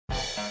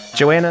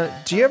Joanna,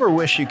 do you ever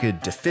wish you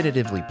could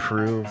definitively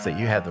prove that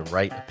you had the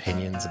right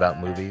opinions about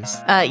movies?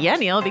 Yeah,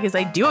 Neil, because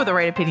I do have the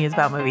right opinions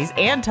about movies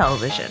and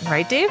television,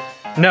 right, Dave?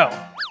 No,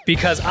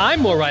 because I'm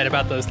more right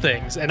about those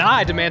things, and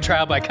I demand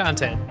trial by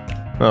content.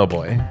 Oh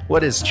boy,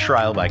 what is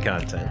trial by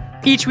content?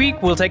 Each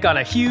week, we'll take on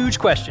a huge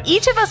question.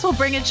 Each of us will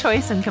bring a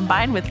choice, and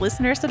combined with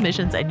listener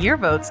submissions and your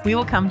votes, we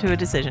will come to a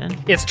decision.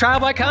 It's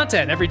Trial by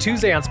Content every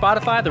Tuesday on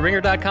Spotify,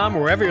 TheRinger.com,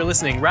 or wherever you're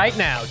listening right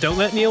now. Don't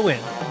let Neil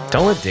win.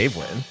 Don't let Dave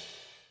win.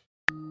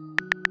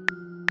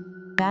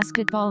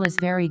 Basketball is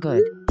very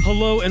good.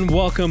 Hello and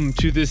welcome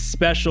to this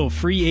special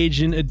free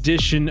agent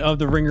edition of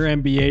the Ringer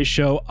NBA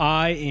show.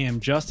 I am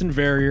Justin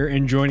Verrier,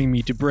 and joining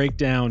me to break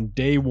down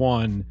day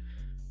one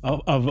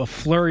of a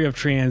flurry of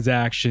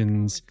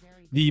transactions,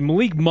 the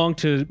Malik Monk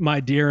to my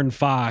De'Aaron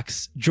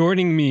Fox,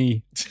 joining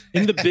me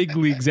in the big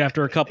leagues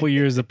after a couple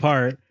years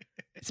apart.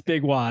 It's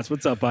Big Watts.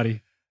 What's up,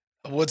 buddy?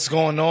 What's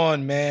going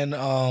on, man?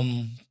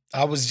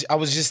 I was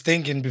just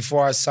thinking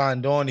before I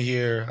signed on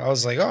here, I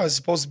was like, oh, it's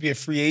supposed to be a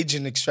free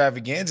agent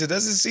extravaganza. It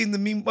doesn't seem to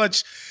be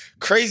much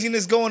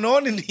craziness going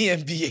on in the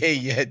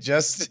NBA yet,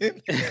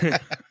 Justin.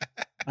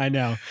 I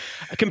know.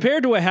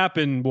 Compared to what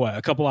happened,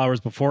 a couple hours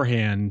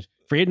beforehand,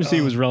 free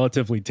agency was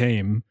relatively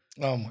tame.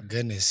 Oh, my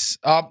goodness.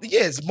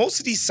 Yes, most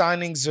of these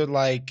signings are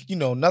like,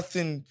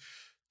 nothing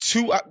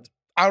too,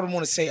 I don't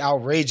want to say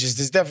outrageous.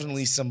 There's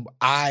definitely some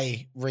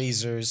eye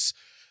raisers,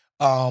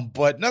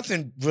 but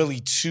nothing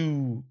really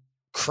too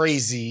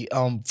crazy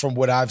from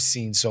what I've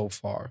seen so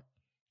far.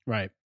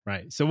 Right.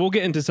 So we'll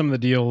get into some of the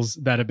deals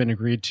that have been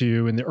agreed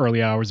to in the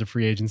early hours of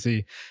free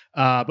agency.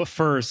 But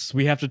first,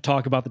 we have to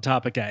talk about the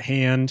topic at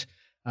hand.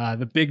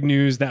 The big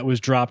news that was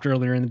dropped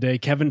earlier in the day,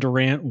 Kevin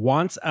Durant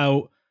wants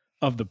out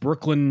of the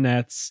Brooklyn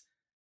Nets.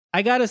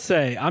 I gotta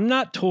say, I'm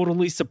not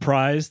totally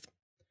surprised.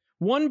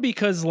 One,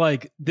 because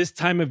like this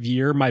time of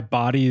year, my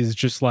body is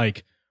just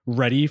like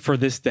ready for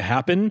this to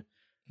happen.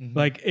 Mm-hmm.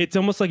 Like it's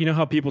almost like,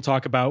 how people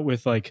talk about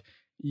with like,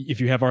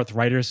 if you have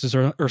arthritis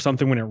or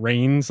something, when it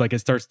rains, like it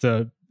starts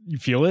to, you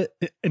feel it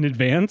in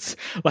advance.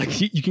 Like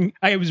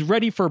I was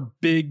ready for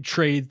big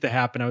trades to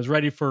happen. I was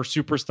ready for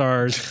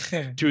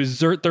superstars to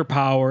exert their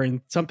power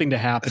and something to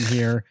happen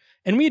here.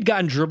 And we had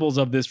gotten dribbles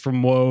of this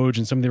from Woj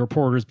and some of the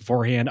reporters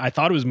beforehand. I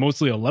thought it was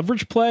mostly a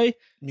leverage play.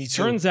 Me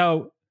too. Turns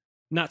out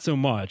not so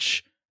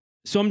much.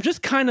 So I'm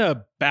just kind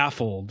of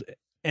baffled,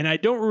 and I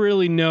don't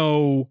really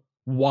know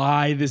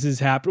why this is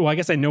happening. Well, I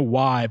guess I know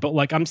why, but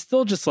like I'm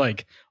still just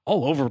like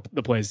all over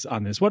the place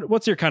on this.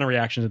 What's your kind of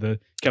reaction to the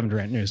Kevin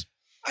Durant news?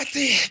 I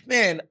think,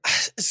 man,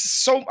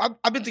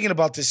 I've been thinking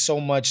about this so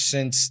much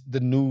since the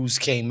news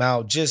came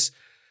out. Just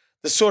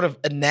the sort of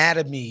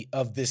anatomy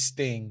of this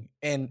thing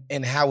and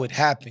how it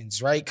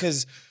happens, right?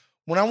 Because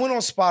when I went on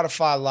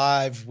Spotify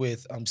Live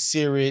with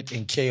Sirit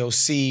and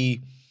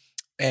KOC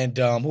and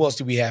who else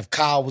do we have?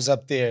 Kyle was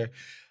up there.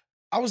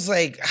 I was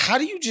like, how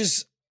do you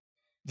just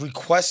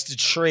request a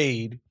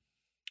trade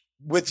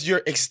with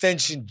your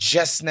extension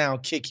just now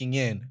kicking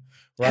in,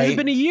 right? Hasn't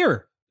been a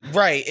year.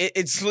 Right.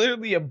 It's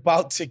literally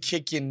about to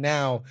kick in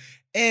now.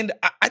 And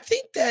I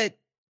think that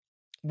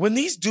when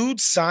these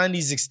dudes sign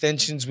these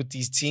extensions with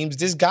these teams,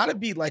 there's got to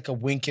be like a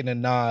wink and a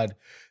nod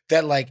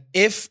that like,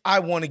 if I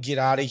want to get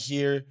out of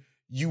here,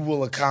 you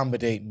will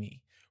accommodate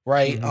me,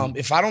 right? Mm-hmm.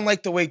 If I don't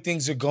like the way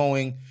things are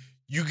going,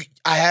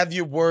 I have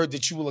your word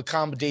that you will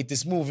accommodate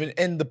this move.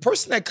 And the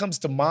person that comes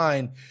to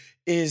mind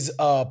is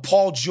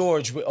Paul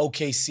George with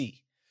OKC.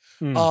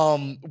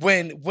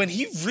 When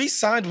he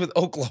re-signed with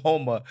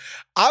Oklahoma,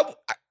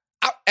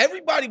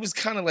 everybody was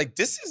kind of like,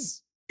 this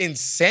is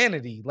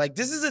insanity. Like,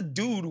 this is a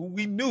dude who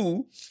we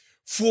knew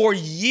for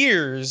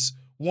years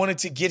wanted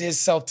to get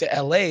himself to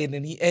LA, and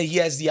then he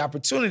has the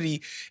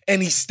opportunity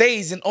and he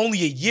stays, and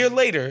only a year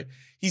later,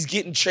 he's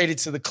getting traded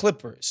to the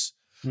Clippers.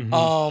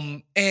 Mm-hmm.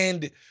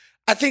 And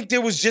I think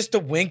there was just a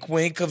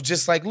wink of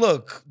just like,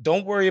 look,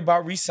 don't worry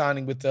about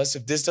re-signing with us.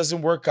 If this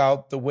doesn't work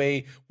out the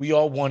way we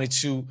all wanted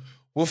to,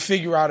 we'll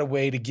figure out a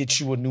way to get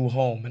you a new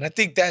home. And I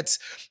think that's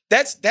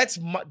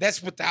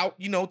without,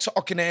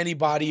 talking to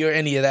anybody or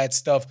any of that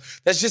stuff.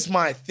 That's just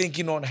my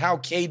thinking on how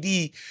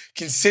KD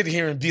can sit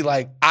here and be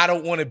like, I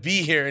don't want to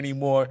be here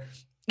anymore,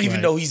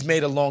 even though he's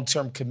made a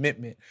long-term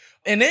commitment.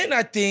 And then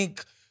I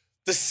think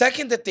the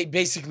second that they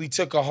basically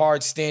took a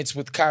hard stance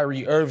with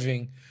Kyrie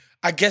Irving,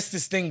 I guess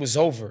this thing was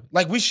over.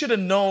 Like, we should have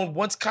known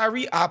once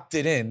Kyrie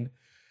opted in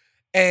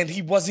and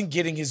he wasn't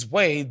getting his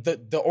way,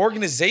 the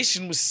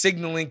organization was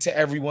signaling to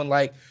everyone,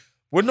 like,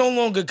 we're no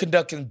longer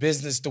conducting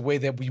business the way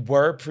that we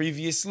were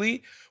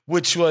previously,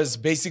 which was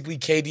basically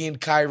KD and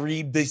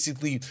Kyrie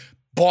basically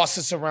boss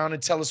us around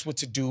and tell us what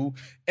to do.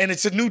 And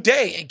it's a new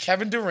day. And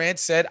Kevin Durant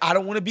said, I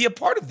don't want to be a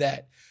part of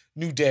that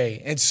new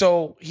day. And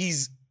so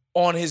he's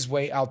on his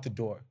way out the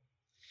door.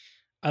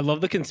 I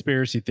love the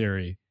conspiracy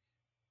theory,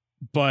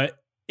 but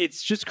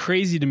it's just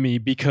crazy to me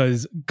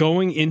because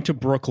going into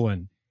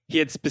Brooklyn, he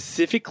had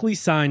specifically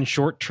signed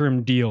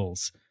short-term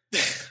deals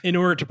in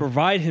order to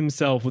provide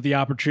himself with the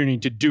opportunity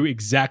to do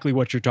exactly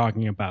what you're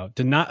talking about,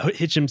 to not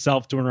hitch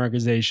himself to an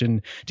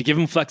organization, to give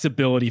him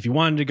flexibility. If he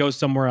wanted to go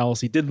somewhere else,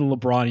 he did the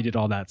LeBron, he did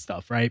all that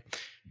stuff, right?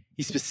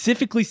 He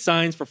specifically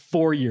signs for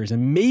 4 years.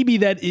 And maybe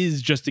that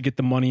is just to get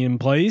the money in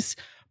place.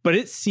 But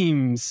it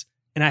seems,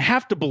 and I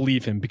have to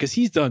believe him because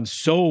he's done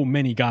so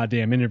many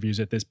goddamn interviews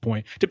at this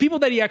point to people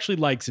that he actually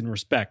likes and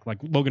respect, like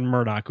Logan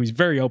Murdoch, who he's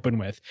very open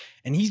with.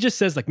 And he just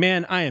says like,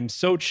 man, I am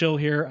so chill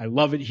here. I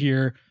love it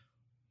here.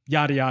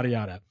 Yada, yada,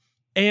 yada.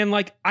 And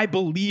like, I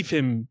believe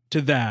him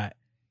to that.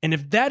 And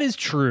if that is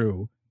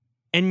true,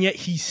 and yet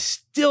he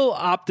still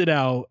opted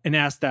out and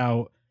asked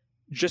out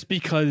just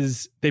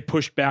because they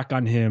pushed back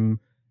on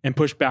him and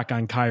pushed back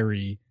on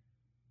Kyrie,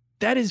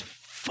 that is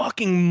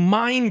fucking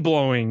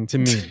mind-blowing to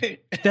me.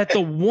 That the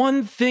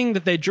one thing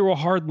that they drew a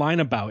hard line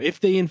about, if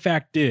they in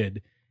fact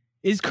did,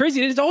 is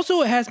crazy. It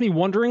also has me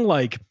wondering,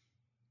 like,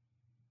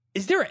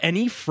 is there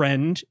any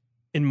friend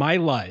in my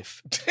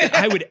life that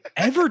I would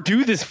ever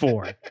do this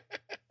for?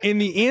 And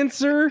the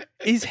answer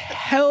is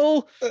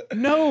hell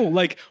no.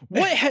 Like,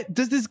 what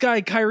does this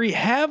guy Kyrie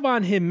have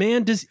on him,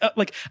 man? Does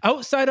like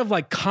outside of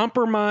like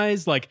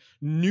compromise, like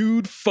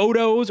nude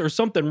photos or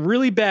something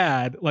really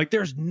bad? Like,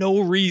 there's no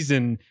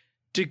reason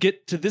to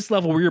get to this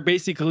level where you're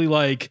basically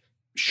like,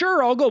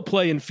 sure, I'll go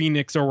play in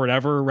Phoenix or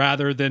whatever,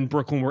 rather than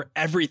Brooklyn, where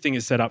everything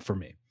is set up for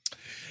me.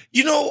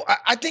 You know,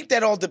 I think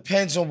that all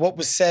depends on what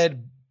was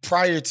said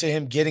prior to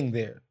him getting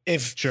there.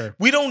 If Sure.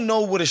 We don't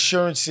know what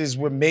assurances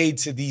were made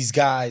to these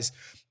guys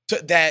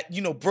that,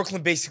 you know,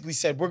 Brooklyn basically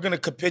said, we're going to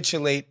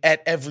capitulate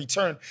at every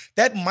turn.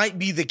 That might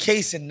be the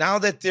case. And now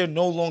that they're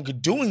no longer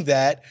doing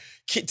that,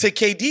 to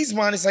KD's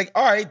mind, it's like,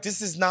 all right,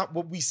 this is not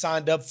what we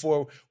signed up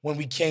for when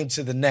we came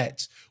to the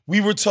Nets.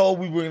 We were told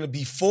we were going to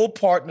be full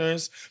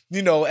partners,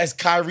 you know, as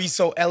Kyrie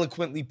so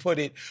eloquently put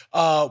it.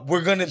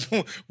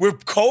 We're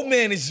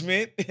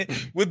co-management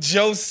with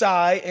Joe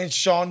Tsai and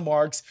Sean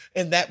Marks,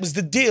 and that was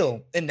the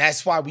deal. And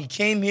that's why we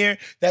came here.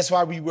 That's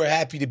why we were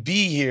happy to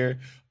be here.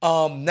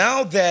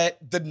 Now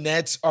that the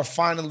Nets are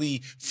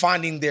finally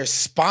finding their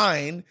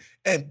spine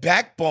and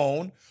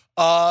backbone,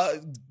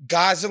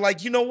 guys are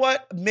like, you know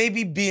what?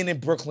 Maybe being in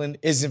Brooklyn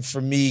isn't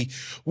for me,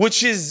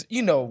 which is,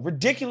 you know,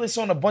 ridiculous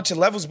on a bunch of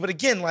levels. But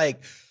again,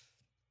 like,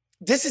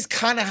 this is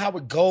kind of how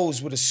it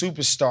goes with a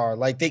superstar.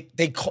 Like,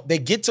 they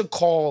get to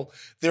call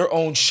their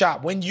own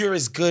shot when you're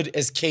as good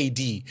as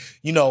KD.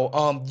 You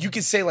know, you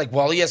can say like,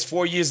 well, he has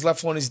 4 years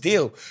left on his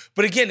deal.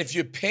 But again, if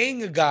you're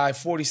paying a guy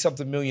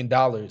 $40-something million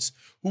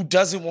who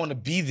doesn't want to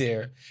be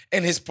there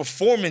and his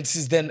performance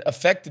is then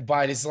affected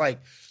by it, it's like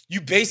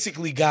you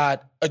basically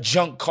got a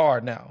junk car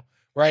now,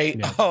 right?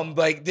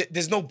 Yeah.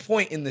 There's no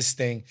point in this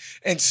thing.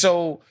 And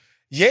so,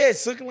 yeah,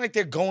 it's looking like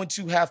they're going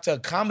to have to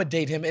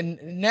accommodate him. And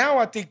now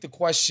I think the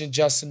question,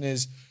 Justin,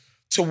 is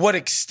to what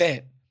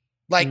extent?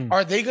 Like,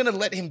 are they going to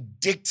let him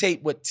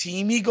dictate what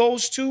team he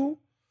goes to?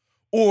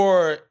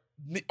 Or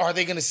are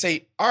they going to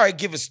say, all right,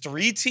 give us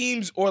 3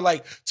 teams? Or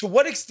like, to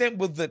what extent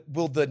will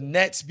the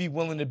Nets be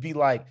willing to be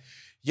like,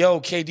 yo,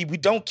 KD, we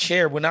don't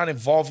care. We're not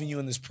involving you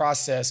in this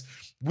process.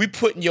 We're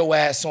putting your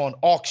ass on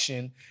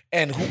auction,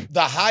 and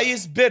the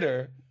highest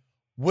bidder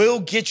will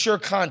get your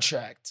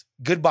contract.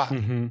 Goodbye.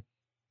 Mm-hmm.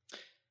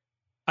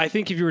 I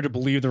think if you were to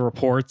believe the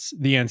reports,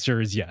 the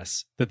answer is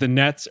yes, that the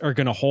Nets are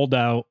going to hold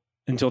out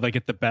until they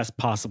get the best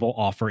possible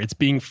offer. It's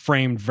being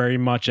framed very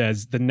much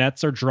as the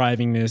Nets are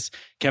driving this.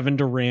 Kevin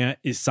Durant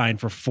is signed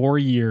for 4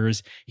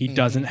 years. He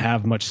doesn't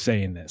have much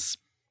say in this.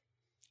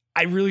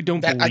 I really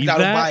don't believe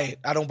that.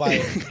 I don't buy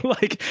it.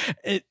 Like,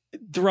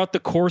 throughout the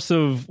course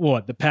of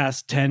the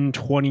past 10,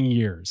 20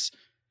 years,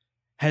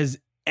 has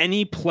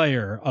any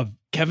player of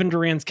Kevin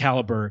Durant's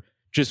caliber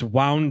just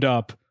wound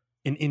up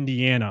in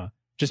Indiana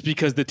just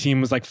because the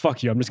team was like,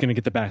 fuck you, I'm just going to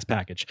get the best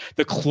package?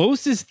 The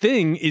closest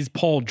thing is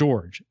Paul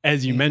George,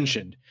 as you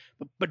mentioned.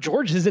 But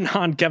George isn't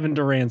on Kevin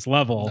Durant's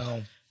level.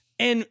 No.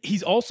 And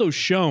he's also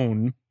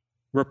shown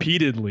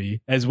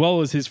repeatedly, as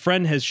well as his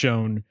friend has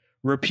shown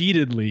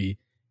repeatedly,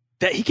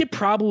 that he could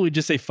probably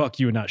just say fuck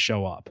you and not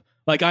show up.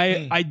 Like,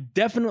 I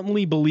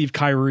definitely believe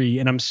Kyrie,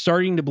 and I'm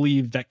starting to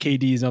believe that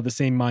KD is of the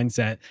same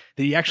mindset,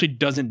 that he actually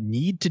doesn't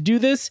need to do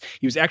this.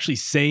 He was actually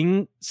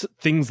saying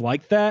things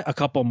like that a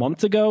couple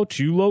months ago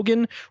to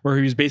Logan, where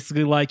he was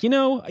basically like, you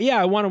know,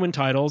 yeah, I want to win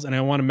titles and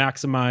I want to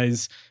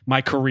maximize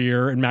my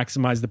career and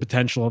maximize the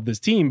potential of this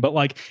team. But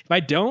like, if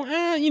I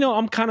don't, you know,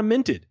 I'm kind of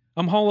minted.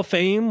 I'm Hall of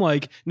Fame.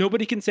 Like,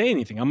 nobody can say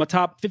anything. I'm a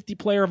top 50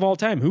 player of all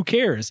time. Who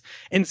cares?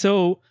 And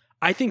so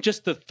I think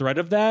just the threat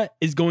of that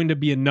is going to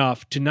be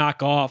enough to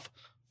knock off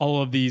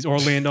all of these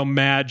Orlando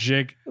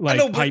Magic,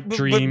 pipe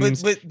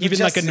dreams, but even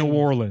Justin, like a New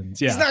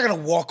Orleans. Yeah. He's not going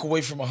to walk away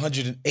from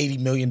 $180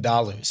 million.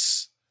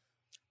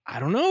 I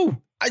don't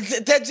know. I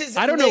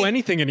don't know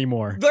anything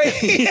anymore.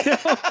 This is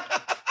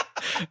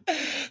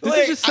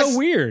just so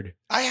weird.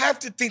 I have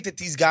to think that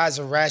these guys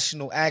are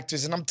rational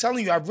actors. And I'm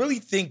telling you, I really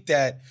think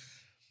that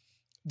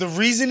the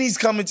reason he's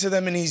coming to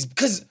them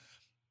because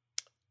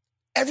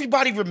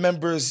everybody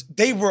remembers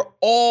they were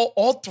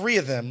all 3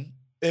 of them,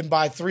 and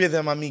by 3 of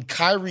them, I mean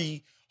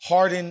Kyrie,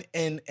 Harden,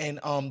 and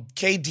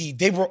KD.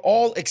 They were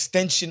all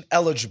extension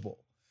eligible,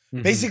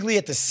 basically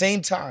at the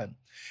same time.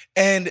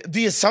 And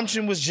the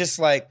assumption was just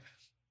like,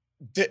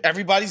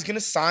 everybody's going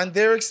to sign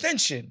their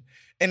extension.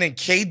 And then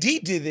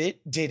KD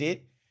did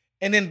it.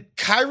 And then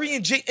Kyrie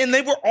and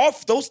they were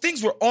off. Those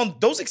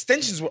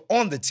extensions were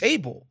on the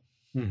table.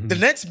 Mhm. The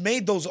Nets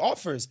made those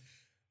offers.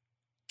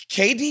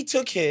 KD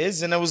took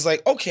his, and I was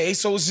like, okay,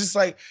 so it's just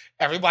like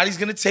everybody's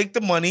gonna take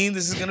the money, and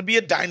this is gonna be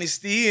a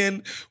dynasty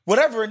and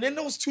whatever. And then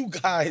those two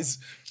guys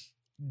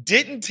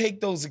didn't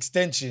take those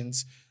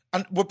extensions.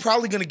 We're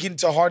probably gonna get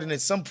into Harden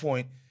at some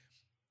point.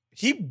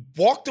 He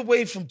walked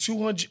away from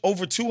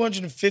over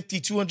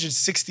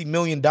 $260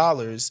 million,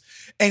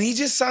 and he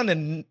just signed a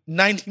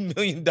 $90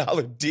 million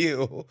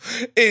deal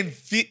in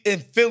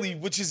Philly,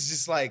 which is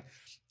just like,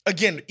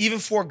 again, even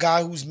for a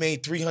guy who's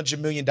made $300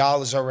 million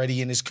already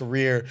in his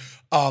career,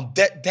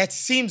 that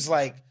seems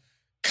like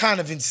kind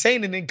of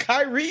insane. And then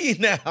Kyrie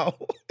now,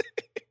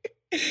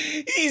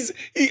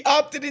 he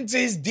opted into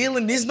his deal,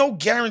 and there's no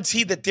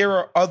guarantee that there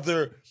are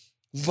other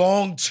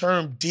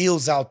long-term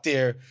deals out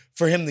there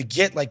for him to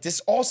get. Like, this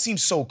all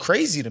seems so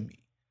crazy to me.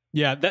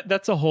 Yeah,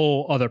 that's a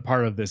whole other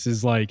part of this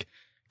is like,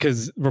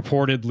 because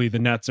reportedly the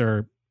Nets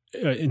are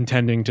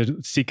intending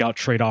to seek out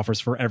trade offers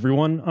for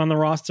everyone on the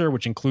roster,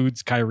 which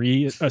includes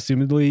Kyrie,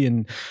 assumedly,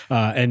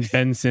 and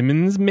Ben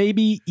Simmons,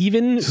 maybe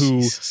even,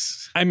 who,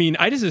 Jesus. I mean,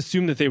 I just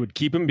assumed that they would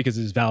keep him because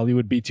his value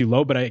would be too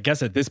low. But I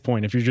guess at this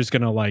point, if you're just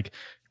going to like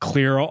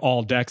clear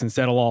all decks and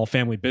settle all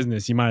family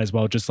business, you might as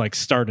well just like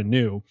start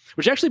anew.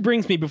 Which actually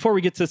brings me, before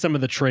we get to some of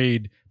the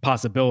trade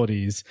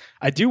possibilities,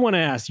 I do want to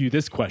ask you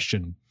this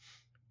question.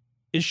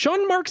 Is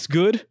Sean Marks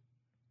good?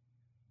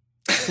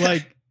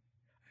 Like,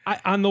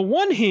 on the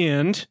one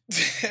hand,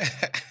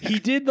 he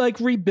did like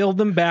rebuild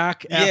them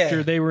back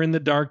after they were in the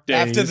dark days.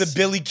 After the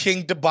Billy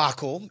King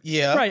debacle.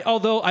 Yeah. Right.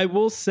 Although I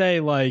will say,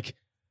 like,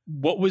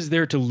 what was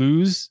there to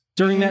lose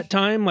during that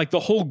time? Like,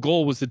 the whole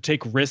goal was to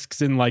take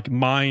risks and like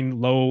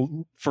mine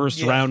low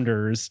first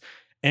rounders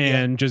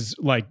and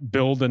just like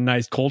build a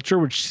nice culture,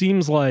 which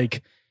seems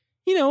like,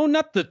 you know,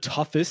 not the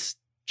toughest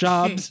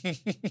jobs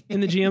in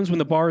the GMs when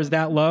the bar is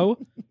that low.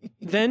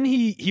 Then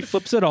he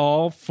flips it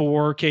all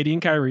for KD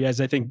and Kyrie,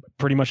 as I think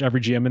pretty much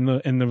every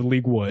GM in the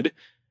league would.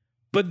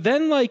 But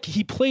then like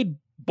he played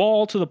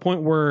ball to the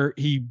point where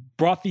he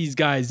brought these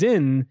guys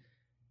in,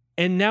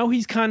 and now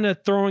he's kind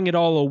of throwing it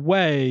all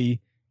away.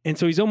 And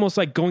so he's almost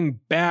like going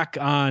back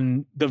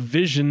on the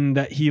vision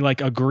that he like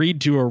agreed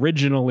to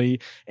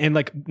originally. And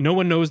like no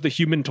one knows the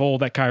human toll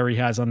that Kyrie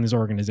has on this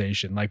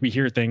organization. Like, we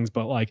hear things,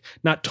 but like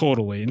not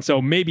totally. And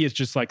so maybe it's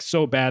just like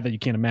so bad that you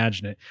can't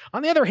imagine it.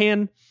 On the other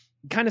hand,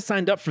 you kind of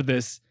signed up for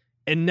this,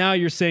 and now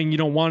you're saying you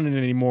don't want it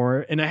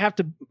anymore. And I have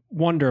to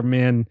wonder,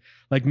 man,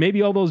 like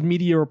maybe all those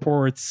media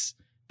reports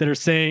that are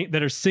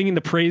singing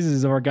the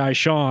praises of our guy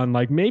Sean,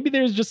 like maybe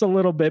there's just a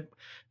little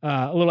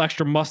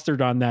extra mustard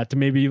on that to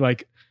maybe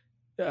like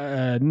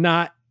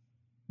not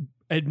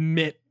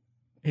admit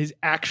his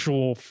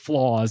actual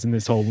flaws in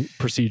this whole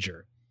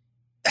procedure.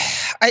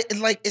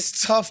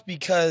 It's tough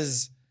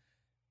because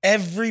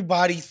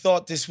everybody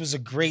thought this was a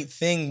great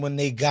thing when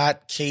they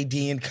got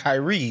KD and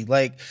Kyrie.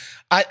 Like,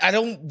 I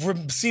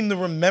don't seem to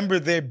remember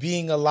there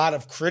being a lot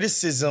of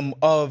criticism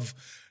of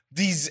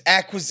these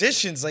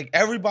acquisitions. Like,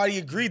 everybody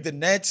agreed the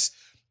Nets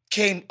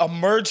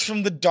emerged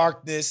from the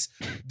darkness.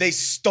 They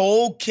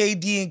stole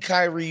KD and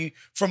Kyrie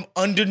from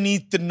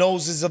underneath the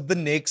noses of the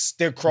Knicks,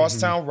 their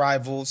crosstown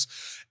rivals.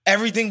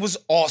 Everything was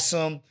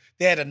awesome.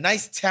 They had a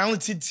nice,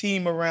 talented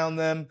team around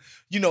them.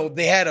 You know,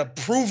 they had a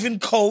proven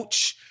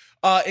coach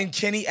in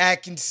Kenny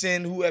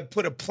Atkinson, who had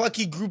put a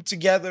plucky group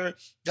together,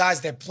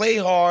 guys that play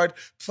hard,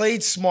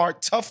 played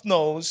smart,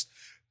 tough-nosed.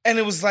 And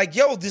it was like,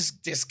 yo, this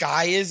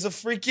guy is a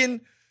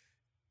freaking...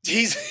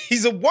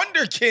 He's a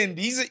wonderkind.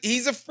 He's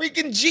a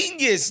freaking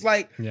genius.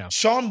 Like,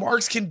 Sean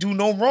Marks can do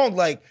no wrong.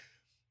 Like,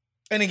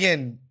 and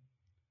again,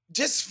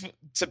 just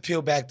to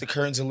peel back the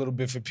curtains a little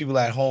bit for people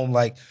at home,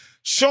 like,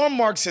 Sean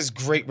Marks has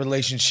great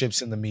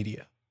relationships in the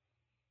media.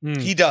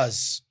 He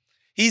does.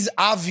 He's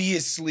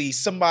obviously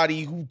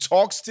somebody who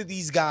talks to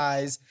these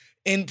guys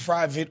in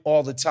private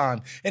all the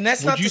time. And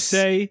that's not... Would you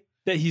say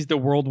that he's the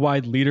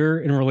worldwide leader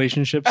in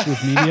relationships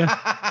with media?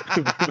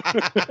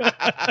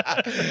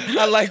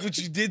 I like what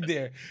you did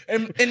there.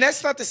 And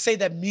that's not to say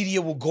that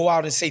media will go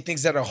out and say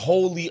things that are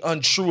wholly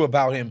untrue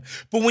about him.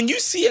 But when you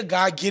see a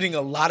guy getting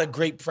a lot of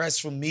great press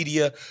from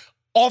media,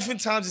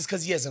 oftentimes it's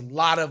because he has a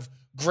lot of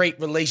great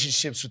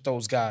relationships with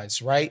those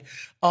guys, right?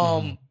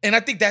 And I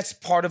think that's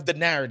part of the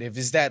narrative,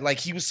 is that like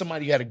he was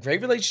somebody who had a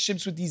great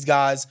relationships with these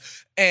guys.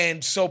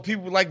 And so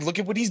people were like, look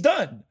at what he's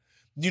done,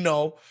 you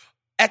know?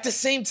 At the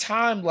same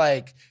time,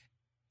 like,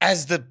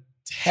 as the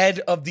head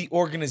of the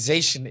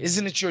organization,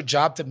 isn't it your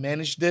job to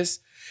manage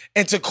this?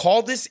 And to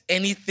call this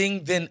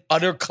anything than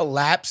utter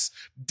collapse,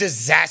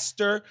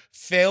 disaster,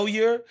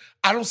 failure,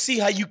 I don't see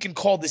how you can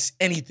call this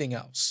anything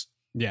else.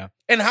 Yeah.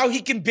 And how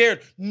he can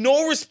bear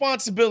no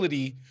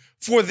responsibility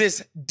for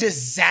this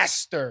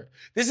disaster.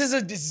 This is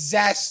a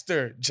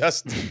disaster,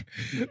 Justin.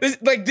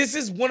 This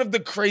is one of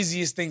the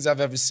craziest things I've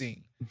ever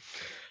seen.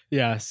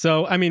 Yeah,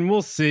 so I mean,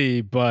 we'll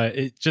see, but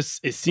it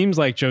seems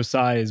like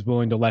Josiah is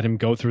willing to let him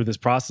go through this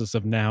process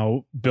of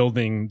now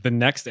building the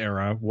next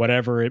era,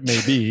 whatever it may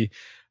be.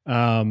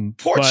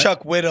 Poor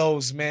Chuck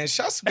Widows, man.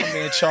 Shouts to my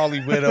man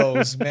Charlie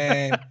Widows,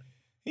 man.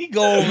 He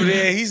go over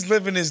there. He's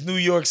living his New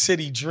York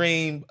City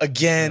dream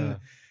again.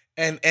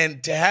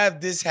 And to have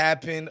this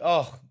happen,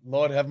 oh,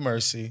 Lord have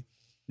mercy.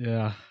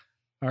 Yeah.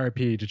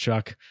 R.I.P. to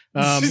Chuck.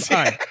 All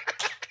right.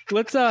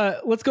 Let's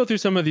go through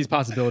some of these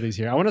possibilities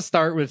here. I want to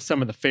start with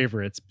some of the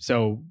favorites.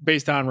 So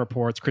based on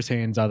reports, Chris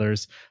Haynes,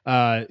 others,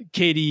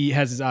 KD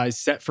has his eyes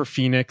set for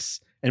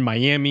Phoenix, and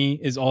Miami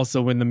is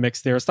also in the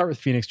mix there. I'll start with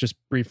Phoenix just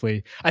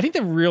briefly. I think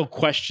the real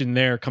question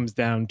there comes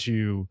down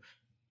to,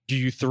 do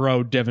you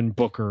throw Devin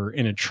Booker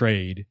in a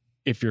trade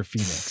if you're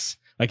Phoenix?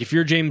 Like if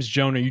you're James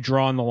Jones, are you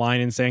drawing the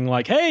line and saying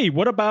like, hey,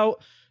 what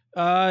about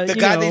the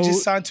guy they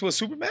just signed to a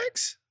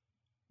Supermax?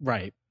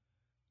 Right.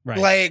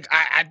 Like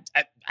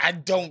I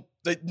don't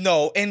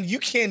know, and you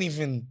can't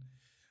even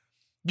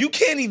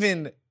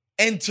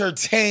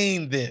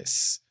entertain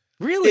this.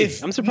 Really?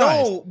 I'm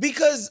surprised. No,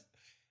 because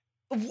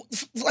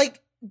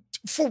like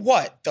for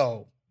what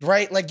though?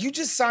 Right? Like you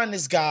just signed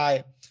this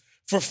guy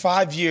for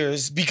 5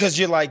 years because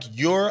you're like,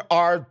 you're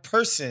our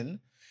person.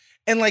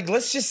 And like,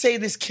 let's just say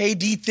this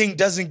KD thing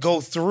doesn't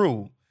go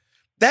through.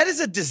 That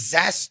is a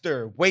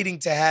disaster waiting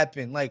to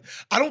happen. Like,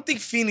 I don't think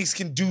Phoenix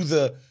can do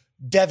the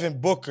Devin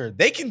Booker.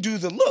 They can do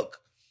the look.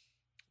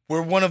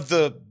 We're one of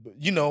the,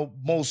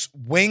 most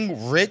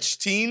wing-rich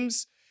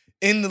teams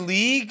in the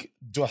league.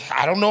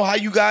 I don't know how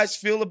you guys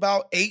feel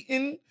about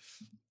Ayton.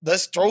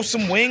 Let's throw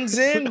some wings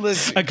in.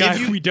 Let's a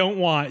guy we don't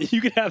want.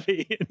 You could have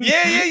Ayton.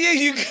 Yeah.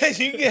 You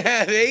can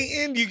have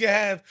Ayton. You can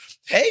have,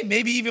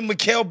 maybe even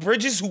Mikal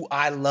Bridges, who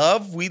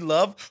we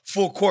love,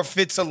 full court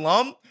fits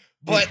alum.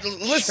 But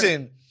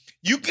listen,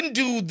 you can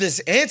do this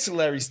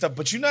ancillary stuff,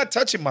 but you're not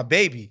touching my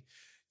baby.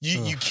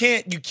 You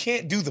can't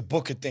do the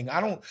Booker thing. I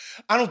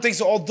don't think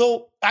so.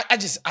 Although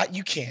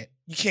you can't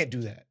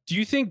do that. Do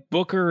you think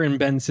Booker and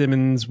Ben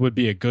Simmons would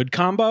be a good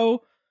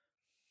combo?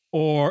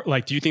 Or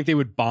like, do you think they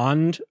would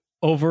bond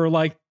over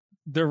like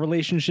their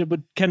relationship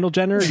with Kendall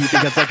Jenner? Or do you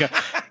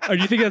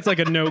think that's like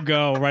a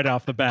no-go right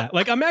off the bat?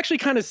 Like, I'm actually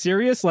kind of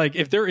serious. Like,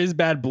 if there is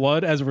bad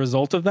blood as a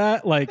result of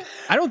that, like,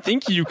 I don't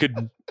think you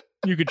could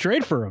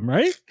trade for him,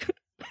 right?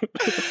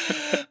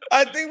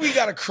 I think we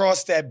got to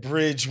cross that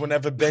bridge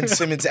whenever Ben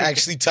Simmons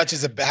actually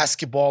touches a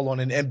basketball on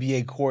an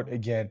NBA court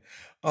again.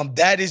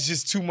 That is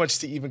just too much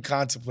to even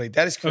contemplate.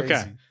 That is crazy.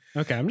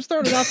 Okay. I'm just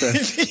throwing it out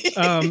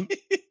there.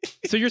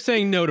 So you're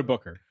saying no to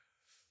Booker?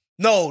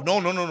 No.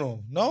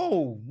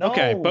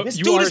 Okay, but this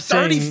you dude are is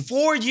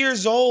 34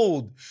 years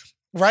old,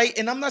 right?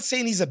 And I'm not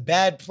saying he's a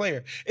bad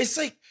player. It's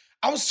like,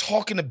 I was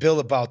talking to Bill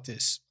about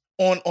this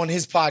on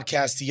his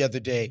podcast the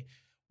other day.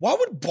 Why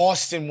would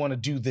Boston want to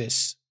do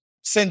this?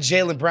 Send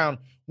Jaylen Brown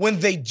when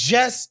they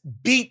just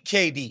beat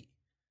KD,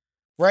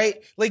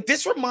 right? Like,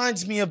 this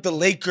reminds me of the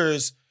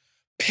Lakers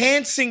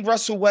pantsing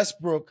Russell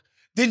Westbrook,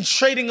 then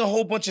trading a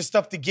whole bunch of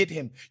stuff to get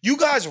him. You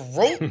guys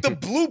wrote the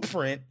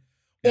blueprint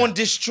on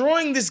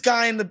destroying this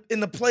guy in the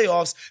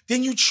playoffs,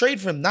 then you trade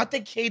for him. Not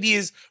that KD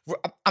is,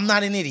 I'm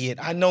not an idiot.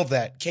 I know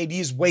that. KD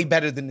is way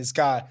better than this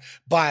guy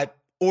by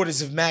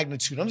orders of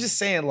magnitude. I'm just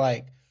saying,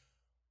 like,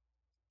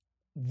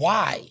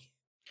 why?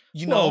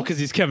 Because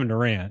he's Kevin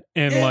Durant.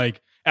 And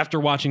like,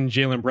 after watching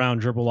Jaylen Brown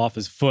dribble off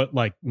his foot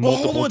like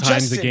multiple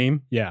times a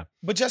game. Yeah.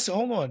 But Justin,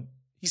 hold on.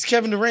 He's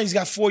Kevin Durant. He's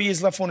got 4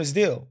 years left on his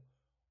deal.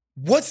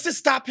 What's to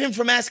stop him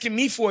from asking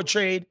me for a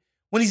trade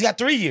when he's got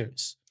 3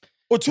 years?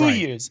 Or 2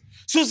 years.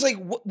 So it's like,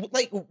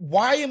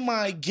 why am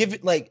I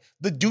giving, like,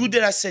 the dude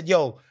that I said,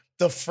 yo,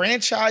 the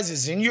franchise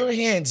is in your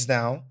hands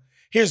now.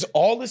 Here's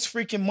all this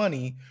freaking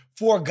money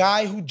for a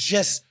guy who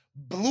just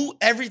blew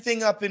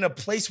everything up in a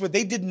place where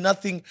they did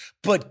nothing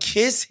but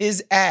kiss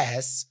his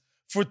ass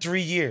for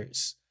 3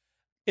 years.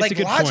 It's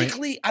like,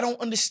 logically, I don't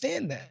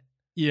understand that.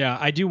 Yeah,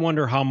 I do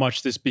wonder how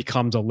much this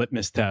becomes a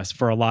litmus test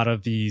for a lot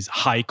of these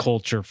high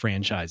culture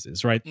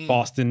franchises, right?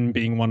 Boston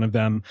being one of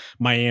them,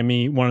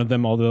 Miami, one of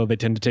them, although they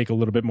tend to take a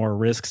little bit more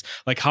risks.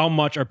 Like, how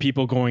much are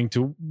people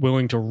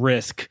willing to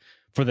risk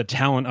for the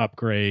talent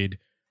upgrade,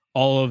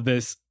 all of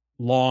this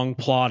long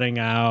plotting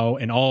out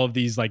and all of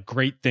these like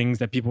great things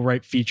that people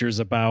write features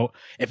about?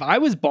 If I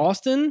was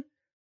Boston,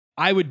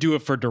 I would do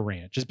it for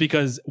Durant, just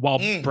because while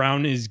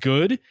Brown is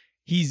good,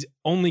 he's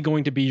only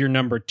going to be your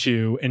number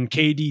 2, and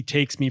KD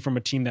takes me from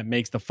a team that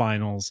makes the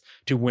finals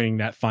to winning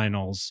that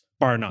finals,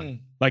 bar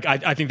none. Like,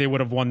 I think they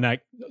would have won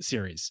that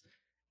series.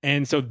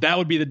 And so that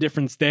would be the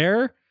difference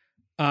there.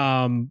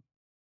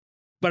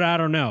 But I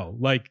don't know.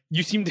 Like,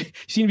 you seem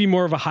to be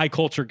more of a high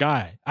culture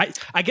guy.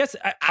 I guess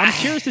I'm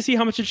curious to see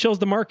how much it shows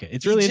the market.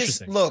 It's really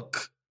interesting.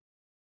 Look,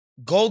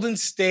 Golden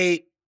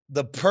State,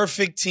 the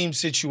perfect team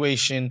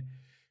situation.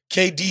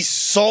 KD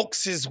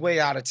sulks his way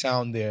out of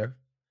town there.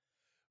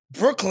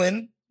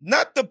 Brooklyn,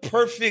 not the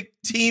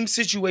perfect team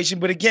situation,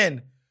 but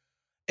again,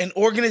 an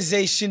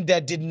organization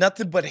that did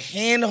nothing but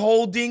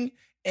hand-holding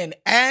and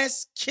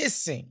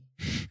ass-kissing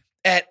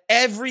at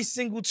every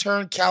single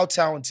turn,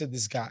 kowtowing to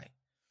this guy.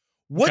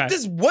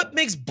 What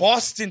makes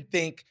Boston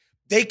think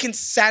they can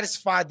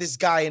satisfy this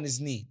guy and his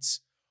needs?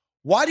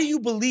 Why do you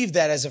believe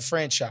that as a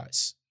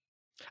franchise?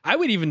 I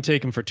would even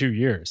take him for 2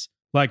 years.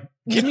 Like,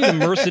 give me the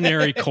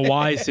mercenary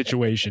Kawhi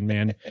situation,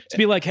 man. To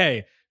be like,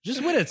 hey,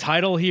 Just win a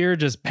title here,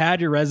 just pad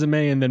your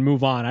resume and then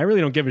move on. I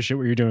really don't give a shit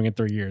what you're doing in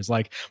 3 years.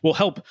 Like, we'll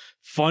help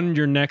fund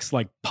your next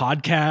like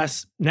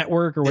podcast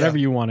network or whatever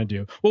you want to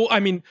do. Well, I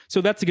mean,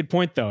 so that's a good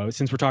point though,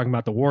 since we're talking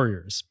about the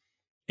Warriors.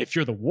 If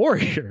you're the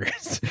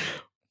Warriors,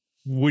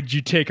 would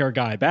you take our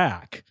guy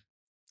back?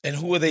 And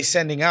who are they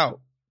sending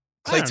out?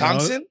 Klay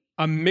Thompson?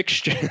 A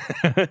mixture.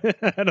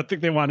 I don't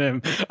think they want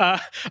him.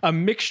 A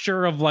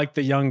mixture of like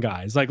the young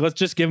guys. Like, let's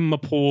just give him a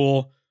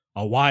Poole,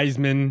 a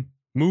Wiseman,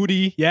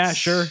 Moody. Yeah,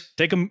 sure.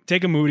 Take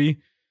a Moody.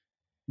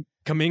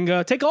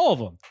 Kaminga. Take all of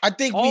them. I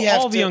think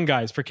all the young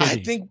guys for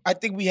KD. I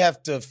think we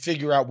have to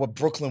figure out what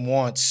Brooklyn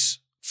wants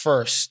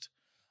first.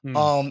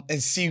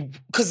 And see,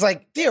 because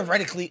like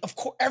theoretically, of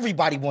course,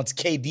 everybody wants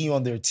KD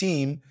on their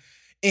team.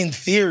 In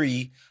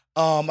theory,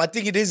 I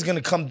think it is going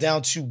to come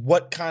down to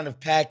what kind of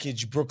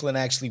package Brooklyn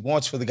actually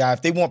wants for the guy.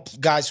 If they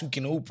want guys who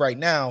can hoop right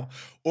now,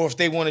 or if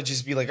they want to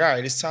just be like, all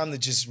right, it's time to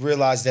just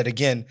realize that,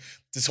 again,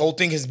 this whole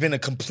thing has been a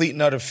complete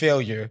and utter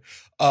failure.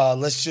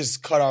 Let's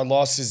just cut our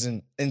losses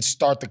and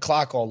start the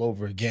clock all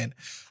over again.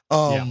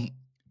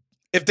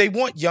 If they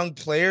want young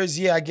players,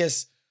 I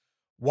guess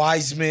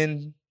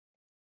Wiseman,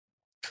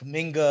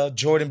 Kaminga,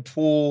 Jordan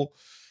Poole.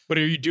 But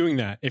are you doing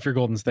that if you're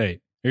Golden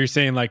State? Are you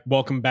saying like,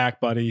 welcome back,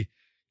 buddy?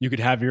 You could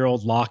have your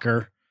old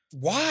locker.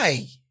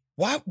 Why?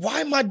 Why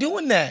am I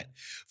doing that?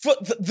 For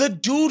the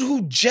dude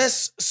who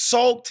just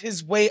sulked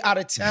his way out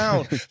of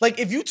town. Like,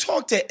 if you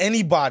talk to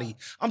anybody,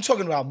 I'm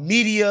talking about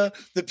media,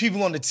 the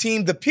people on the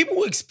team, the people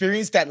who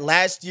experienced that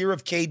last year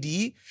of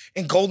KD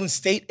in Golden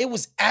State, it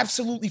was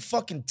absolutely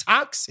fucking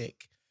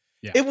toxic.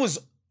 Yeah. It was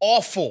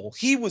awful.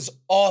 He was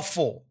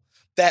awful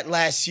that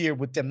last year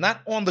with them,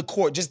 not on the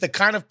court, just the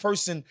kind of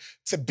person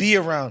to be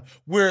around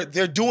where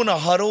they're doing a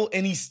huddle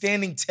and he's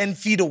standing 10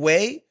 feet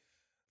away,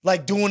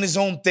 like doing his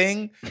own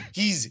thing.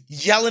 He's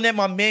yelling at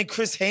my man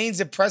Chris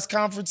Haynes at press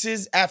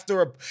conferences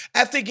after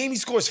a game he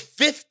scores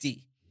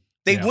 50.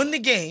 They win the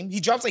game. He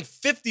drops like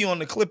 50 on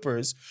the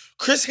Clippers.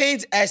 Chris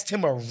Haynes asked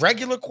him a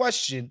regular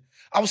question.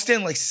 I was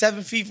standing like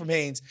 7 feet from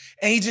Haynes,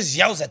 and he just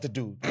yells at the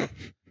dude.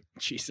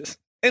 Jesus.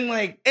 And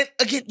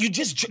again, you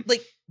just,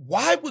 like,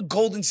 why would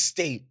Golden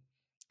State,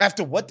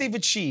 after what they've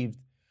achieved,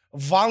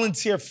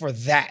 volunteer for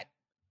that?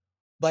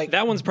 Like,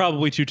 that one's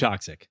probably too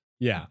toxic.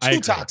 Yeah, too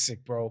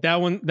toxic, bro.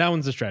 That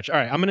one's a stretch. All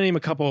right, I'm gonna name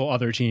a couple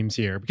other teams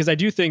here because I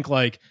do think,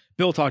 like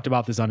Bill talked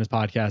about this on his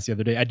podcast the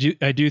other day.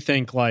 I do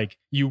think like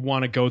you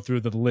want to go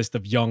through the list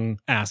of young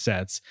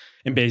assets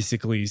and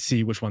basically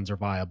see which ones are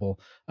viable.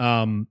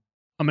 I'm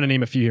gonna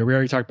name a few here. We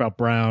already talked about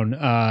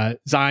Brown,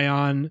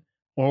 Zion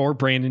or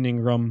Brandon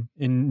Ingram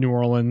in New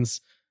Orleans,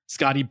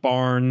 Scotty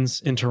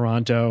Barnes in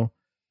Toronto,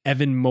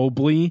 Evan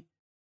Mobley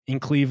in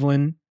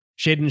Cleveland,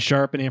 Shaedon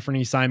Sharpe and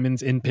Anthony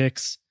Simons in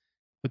picks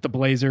with the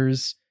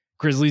Blazers.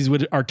 Grizzlies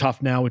are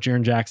tough now with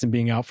Jaren Jackson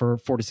being out for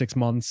 4 to 6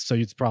 months. So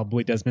it's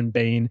probably Desmond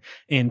Bane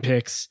and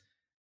picks.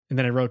 And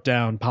then I wrote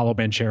down Paolo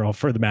Banchero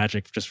for the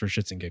Magic just for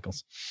shits and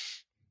giggles.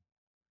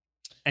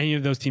 Any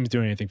of those teams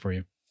doing anything for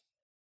you?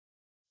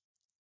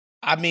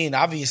 I mean,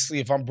 obviously,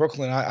 if I'm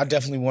Brooklyn, I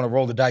definitely want to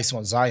roll the dice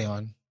on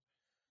Zion.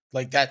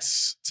 Like,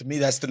 to me,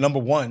 that's the number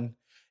one.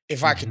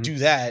 If I could do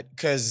that,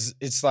 because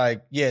it's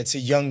like, it's a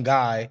young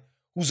guy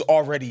who's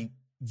already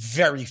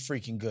very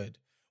freaking good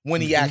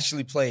when he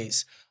actually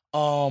plays.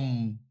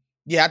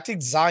 I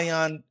think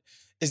Zion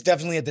is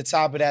definitely at the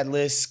top of that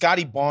list.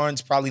 Scotty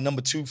Barnes, probably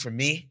number 2 for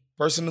me,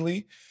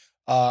 personally.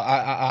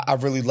 I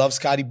really love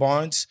Scotty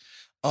Barnes.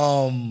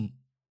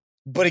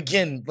 But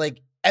again,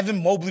 like,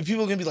 Evan Mobley,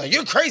 people are going to be like,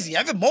 you're crazy.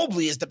 Evan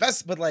Mobley is the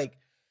best. But, like,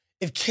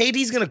 if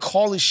KD's going to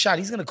call his shot,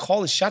 he's going to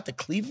call his shot to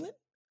Cleveland?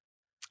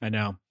 I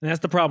know. And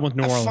that's the problem with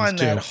New Orleans, I find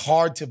that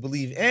hard to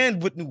believe.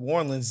 And with New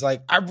Orleans,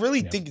 like, I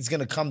really think it's going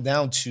to come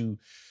down to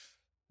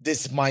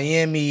this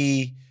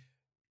Miami,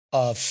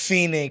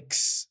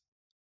 Phoenix,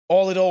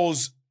 all of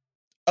those,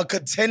 a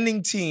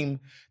contending team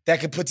that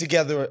could put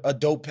together a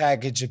dope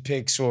package of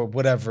picks or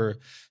whatever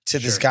to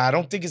this guy. I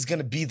don't think it's going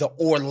to be the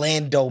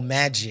Orlando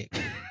Magic.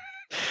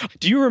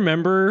 Do you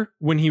remember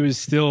when he was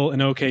still in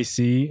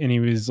OKC and he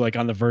was like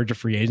on the verge of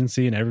free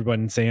agency and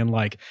everybody saying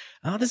like,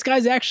 oh, this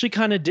guy's actually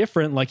kind of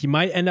different. Like, he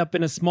might end up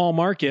in a small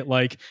market.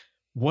 Like,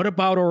 what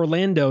about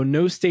Orlando?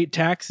 No state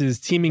taxes,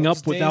 teaming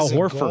up with Al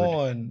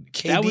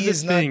Horford. That was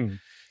his thing.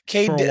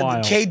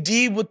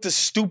 KD with the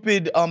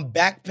stupid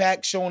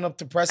backpack showing up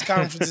to press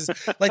conferences.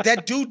 Like,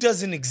 that dude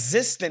doesn't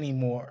exist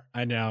anymore.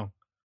 I know.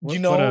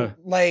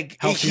 Like,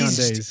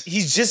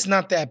 he's just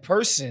not that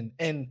person.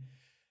 And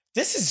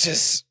this is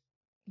just,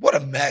 what a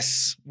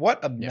mess.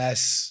 What a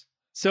mess.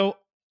 So,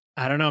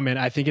 I don't know, man.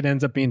 I think it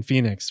ends up being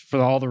Phoenix for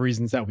all the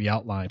reasons that we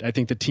outlined. I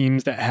think the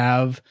teams that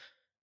have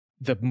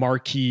the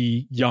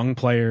marquee young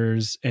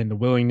players and the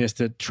willingness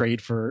to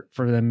trade for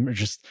them are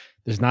just,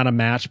 there's not a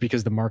match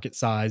because the market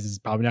size is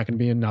probably not going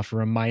to be enough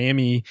for a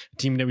Miami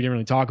team that we didn't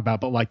really talk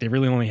about, but like they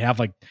really only have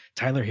like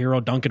Tyler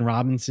Hero, Duncan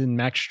Robinson,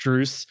 Max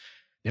Strus.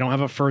 They don't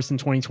have a first in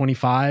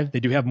 2025. They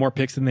do have more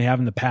picks than they have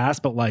in the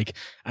past, but like,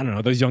 I don't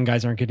know, those young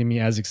guys aren't getting me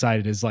as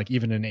excited as like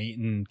even an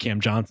Ayton, Cam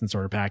Johnson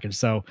sort of package.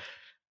 So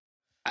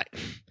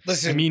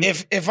Listen, I mean,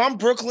 if I'm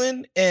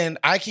Brooklyn and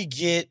I could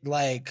get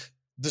like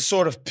the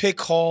sort of pick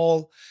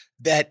haul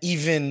that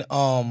even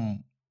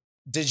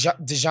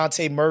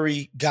DeJounte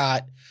Murray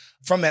got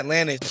from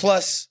Atlanta,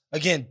 plus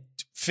again,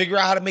 figure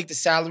out how to make the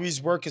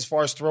salaries work as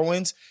far as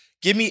throw-ins.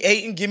 Give me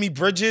Ayton, give me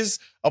Bridges,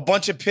 a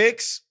bunch of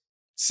picks.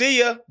 See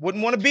ya.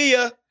 Wouldn't want to be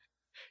ya.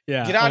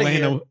 yeah, Get out of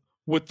Atlanta, here.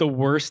 with the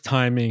worst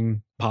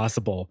timing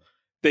possible.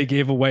 They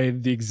gave away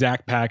the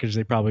exact package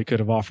they probably could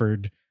have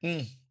offered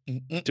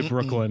to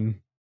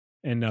Brooklyn.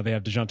 And now they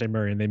have DeJounte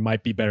Murray, and they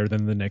might be better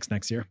than the Knicks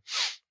next year.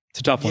 It's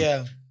a tough one.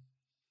 Yeah.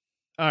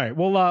 All right.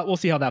 Well, we'll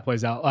see how that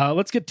plays out.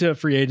 Let's get to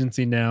free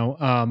agency now.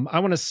 I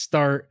want to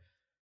start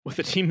with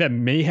a team that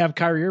may have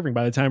Kyrie Irving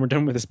by the time we're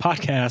done with this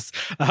podcast.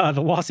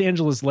 The Los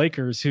Angeles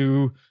Lakers,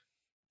 who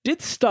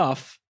did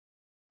stuff.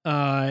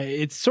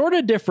 It's sort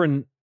of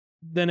different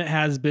than it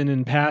has been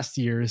in past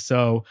years.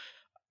 So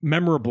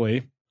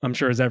memorably, I'm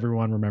sure as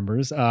everyone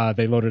remembers,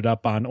 they loaded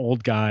up on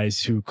old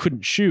guys who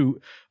couldn't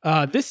shoot.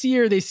 This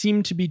year, they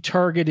seem to be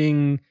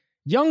targeting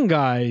young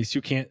guys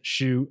who can't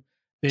shoot.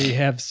 They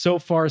have so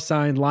far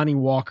signed Lonnie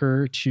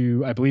Walker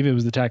to, I believe it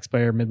was the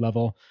taxpayer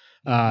mid-level,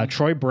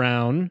 Troy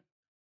Brown,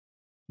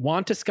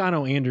 Juan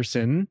Toscano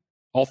Anderson,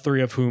 all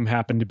three of whom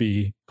happen to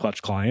be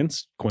Clutch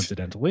clients,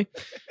 coincidentally,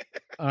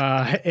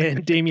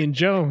 and Damian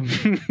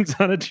Jones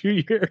on a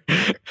 2-year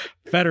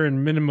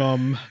veteran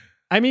minimum.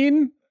 I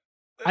mean,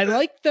 I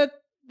like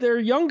that they're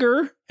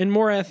younger and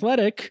more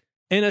athletic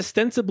and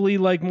ostensibly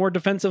like more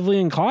defensively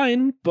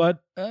inclined,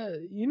 but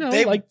they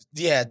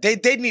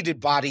needed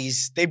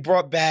bodies. They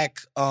brought back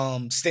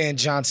Stan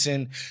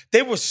Johnson.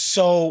 They were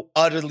so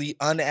utterly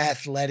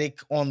unathletic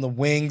on the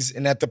wings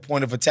and at the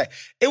point of attack.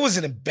 It was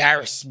an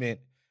embarrassment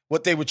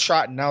what they were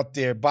trotting out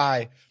there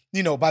by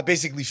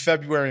basically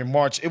February and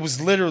March. It was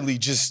literally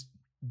just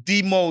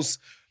the most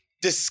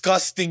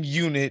disgusting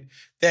unit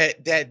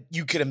that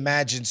you could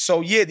imagine.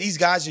 So yeah, these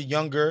guys are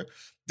younger.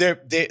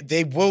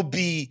 They will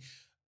be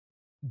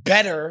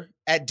better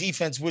at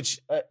defense, which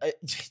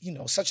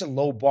such a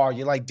low bar.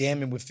 You're like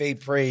damning with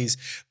fade praise.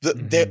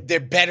 They're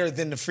better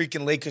than the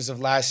freaking Lakers of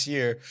last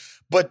year,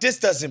 but this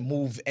doesn't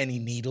move any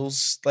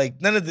needles. Like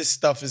none of this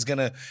stuff is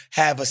gonna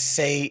have a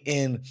say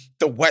in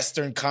the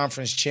Western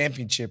Conference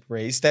championship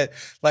race. That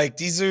like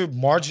these are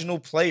marginal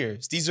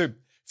players. These are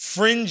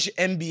fringe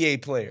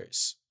NBA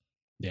players.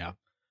 Yeah,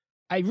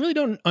 I really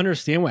don't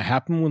understand what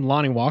happened with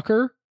Lonnie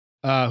Walker.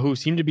 Who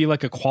seemed to be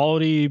like a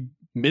quality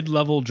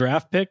mid-level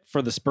draft pick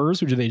for the Spurs,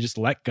 who they just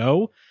let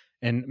go.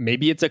 And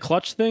maybe it's a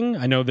Clutch thing.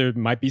 I know there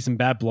might be some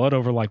bad blood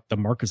over like the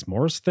Marcus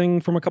Morris thing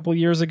from a couple of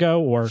years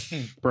ago, or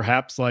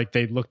perhaps like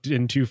they looked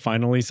into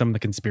finally some of the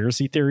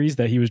conspiracy theories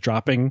that he was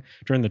dropping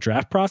during the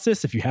draft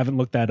process. If you haven't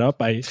looked that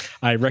up, I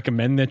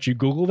recommend that you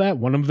Google that.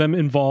 One of them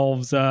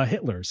involves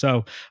Hitler.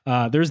 So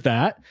there's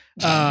that.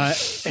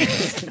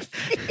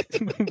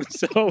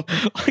 So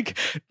like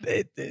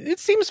it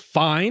seems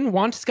fine.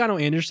 Juan Toscano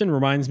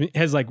Anderson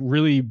has like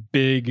really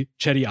big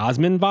Chetty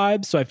Osman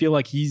vibes. So I feel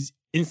like he's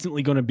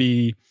instantly going to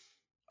be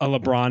a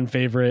LeBron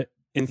favorite,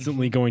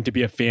 instantly going to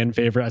be a fan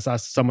favorite. I saw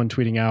someone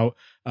tweeting out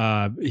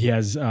he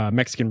has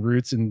Mexican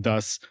roots and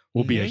thus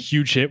will be a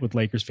huge hit with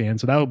Lakers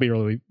fans. So that will be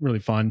really, really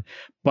fun.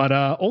 But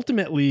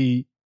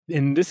ultimately,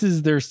 and this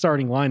is their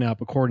starting lineup,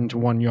 according to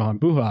one Johan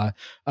Buha,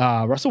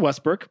 Russell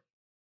Westbrook,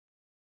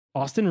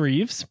 Austin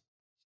Reeves,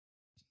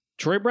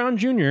 Troy Brown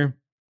Jr.,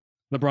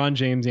 LeBron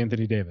James,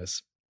 Anthony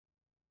Davis.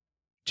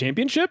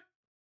 Championship,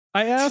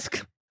 I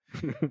ask?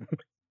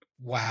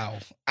 Wow.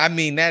 I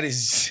mean, that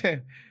is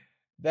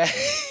that.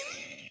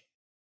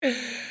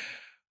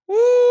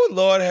 Woo,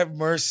 Lord have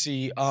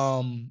mercy.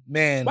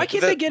 Man. Why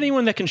can't they get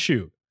anyone that can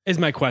shoot? Is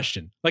my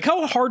question. Like,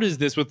 how hard is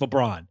this with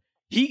LeBron?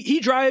 He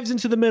drives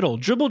into the middle,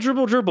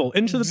 dribble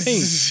into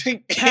the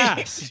paint,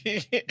 pass,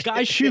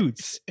 guy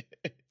shoots.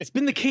 It's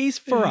been the case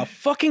for a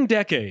fucking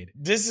decade.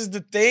 This is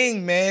the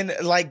thing, man.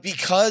 Like,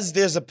 because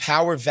there's a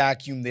power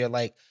vacuum there.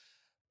 Like,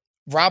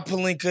 Rob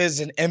Pelinka is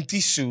an empty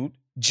suit.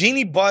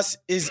 Jeannie Buss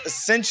is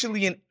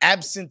essentially an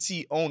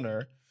absentee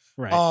owner.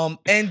 Right.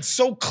 And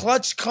so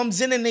Clutch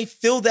comes in and they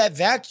fill that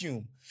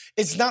vacuum.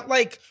 It's not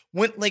like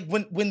when your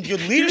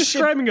leadership. You're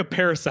describing a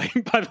parasite,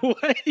 by the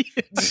way.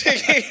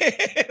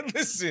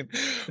 Listen,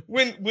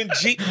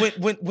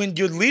 when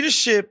your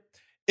leadership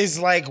is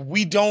like,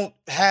 we don't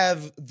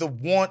have the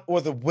want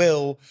or the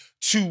will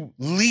to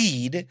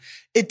lead,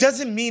 it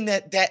doesn't mean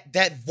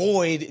that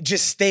void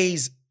just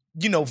stays,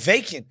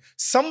 vacant.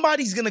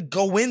 Somebody's gonna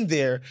go in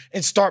there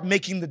and start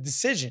making the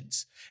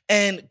decisions.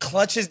 And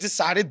Clutch has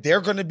decided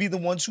they're gonna be the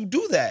ones who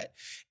do that.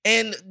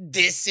 And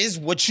this is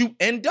what you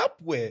end up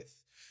with.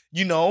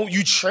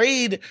 You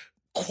trade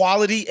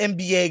quality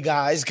NBA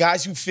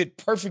guys who fit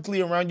perfectly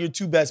around your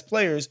two best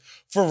players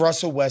for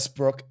Russell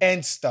Westbrook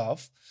and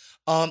stuff.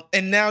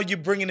 And now you're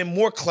bringing in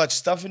more Clutch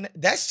stuff. And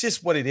that's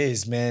just what it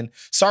is, man.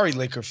 Sorry,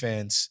 Laker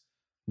fans.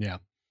 Yeah.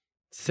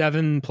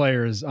 7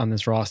 players on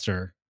this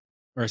roster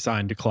are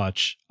assigned to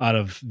Clutch out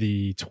of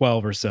the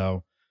 12 or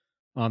so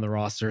on the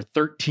roster,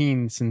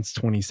 13 since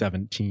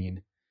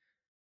 2017.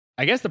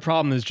 I guess the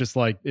problem is just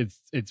like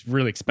it's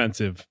really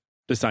expensive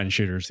to sign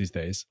shooters these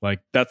days. Like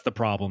that's the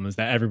problem, is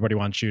that everybody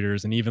wants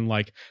shooters, and even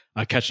like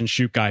a catch and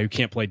shoot guy who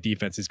can't play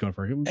defense is going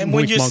for. And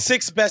when your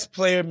sixth best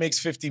player makes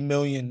 $50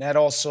 million, that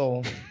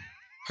also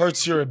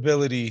hurts your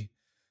ability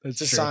to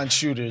sign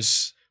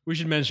shooters. We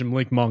should mention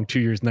Malik Monk, 2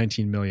 years,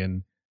 $19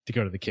 million to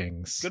go to the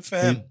Kings. Good for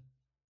him.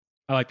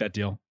 I like that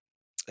deal.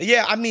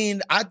 Yeah, I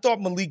mean, I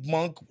thought Malik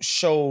Monk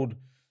showed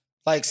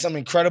like some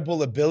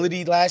incredible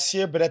ability last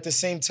year, but at the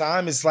same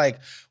time, it's like,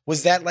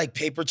 was that like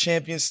paper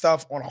champion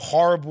stuff on a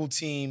horrible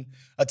team,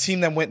 a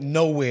team that went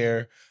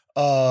nowhere?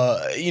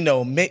 But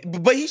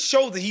he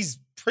showed that he's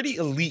pretty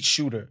elite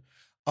shooter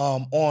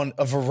on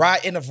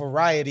in a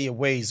variety of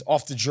ways,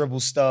 off the dribble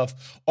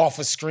stuff, off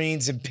of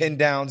screens and pin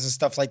downs and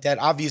stuff like that.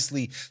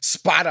 Obviously,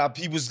 spot up.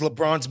 He was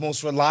LeBron's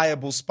most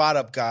reliable spot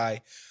up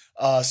guy.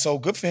 So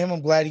good for him.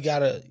 I'm glad he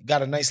got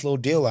a nice little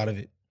deal out of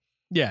it.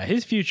 Yeah,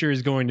 his future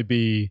is going to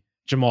be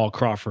Jamal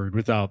Crawford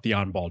without the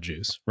on-ball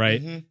juice,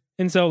 right? Mm-hmm.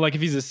 And so, like,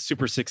 if he's a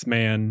super six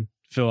man,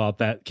 fill out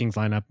that Kings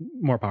lineup,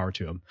 more power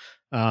to him.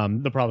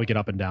 They'll probably get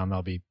up and down.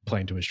 They'll be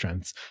playing to his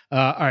strengths.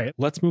 All right,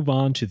 let's move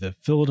on to the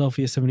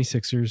Philadelphia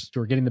 76ers.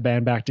 We're getting the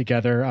band back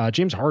together.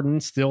 James Harden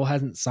still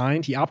hasn't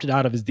signed. He opted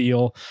out of his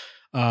deal.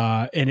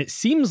 And it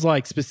seems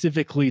like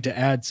specifically to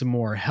add some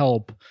more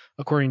help,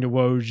 according to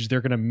Woj, they're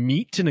going to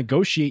meet to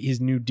negotiate his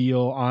new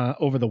deal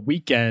over the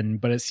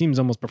weekend, but it seems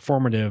almost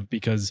performative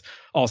because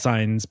all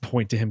signs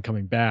point to him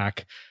coming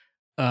back.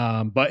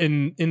 But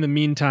in the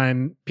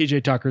meantime,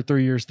 PJ Tucker,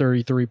 3 years,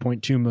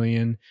 $33.2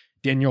 million.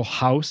 Daniel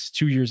House,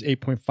 2 years,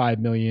 $8.5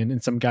 million.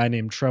 And some guy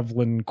named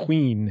Trevlin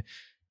Queen,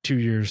 2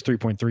 years,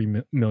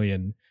 $3.3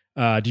 million.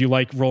 Do you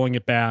like rolling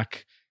it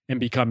back and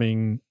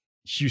becoming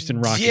Houston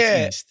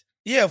Rockets East?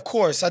 Yeah, of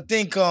course. I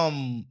think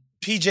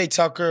PJ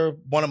Tucker,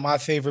 one of my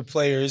favorite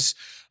players.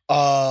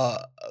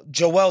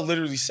 Joel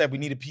literally said we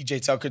need a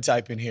PJ Tucker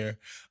type in here,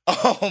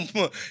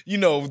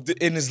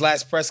 in his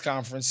last press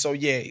conference. So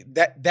yeah,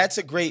 that's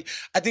a great.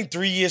 I think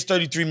 3 years,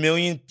 $33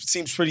 million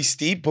seems pretty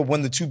steep, but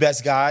when the two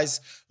best guys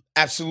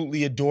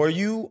absolutely adore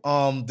you,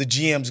 the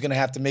GM's gonna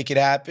have to make it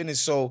happen. And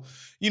so,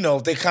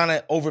 they kind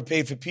of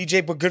overpaid for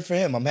PJ, but good for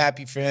him. I'm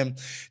happy for him.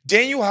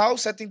 Daniel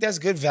House, I think that's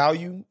good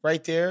value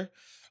right there.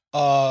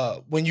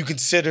 When you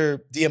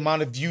consider the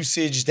amount of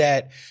usage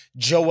that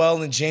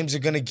Joel and James are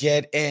going to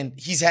get, and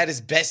he's had his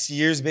best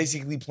years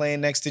basically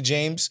playing next to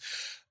James,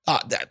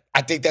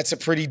 I think that's a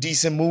pretty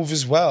decent move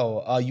as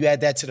well. You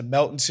add that to the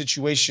Melton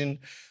situation.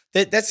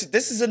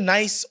 This is a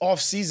nice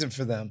offseason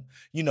for them.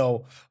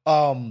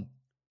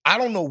 I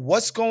don't know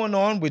what's going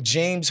on with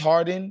James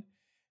Harden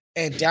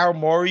and Daryl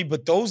Morey,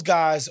 but those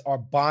guys are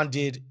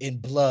bonded in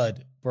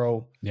blood,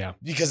 bro. Yeah.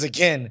 Because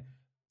again,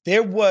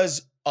 there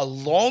was a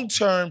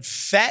long-term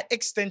fat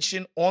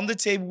extension on the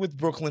table with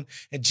Brooklyn,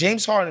 and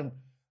James Harden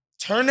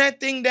turned that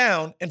thing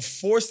down and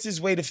forced his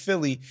way to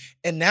Philly,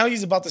 and now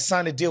he's about to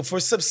sign a deal for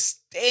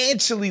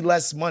substantially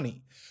less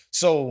money.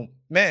 So,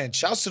 man,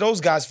 shouts to those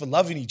guys for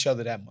loving each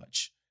other that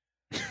much.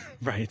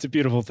 Right. It's a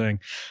beautiful thing.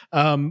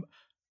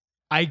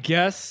 I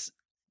guess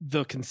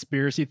the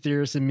conspiracy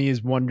theorist in me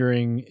is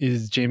wondering,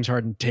 is James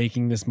Harden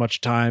taking this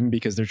much time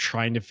because they're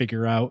trying to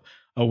figure out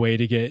a way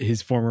to get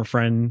his former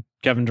friend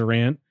Kevin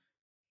Durant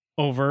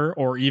over,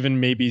 or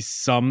even maybe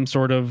some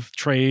sort of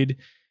trade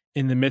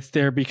in the midst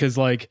there? Because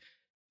like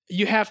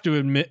you have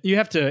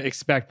to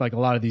expect like a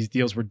lot of these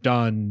deals were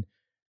done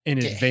in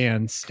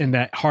advance, and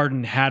that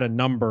Harden had a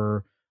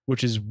number,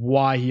 which is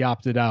why he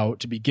opted out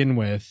to begin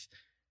with.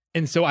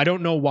 And so I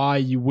don't know why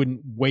you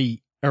wouldn't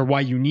wait, or why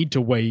you need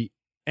to wait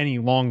any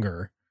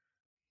longer.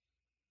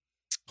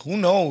 Who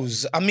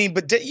knows? I mean,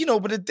 but the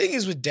thing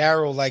is with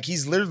Daryl, like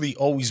he's literally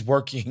always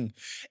working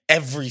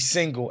every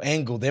single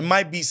angle. There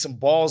might be some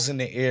balls in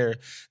the air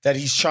that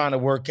he's trying to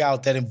work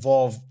out that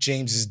involve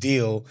James's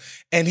deal.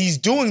 And he's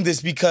doing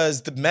this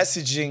because the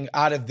messaging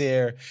out of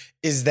there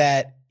is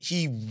that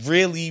he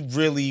really,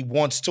 really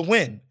wants to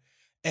win.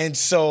 And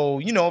so,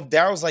 if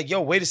Daryl's like,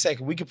 yo, wait a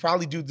second, we could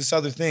probably do this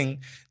other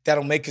thing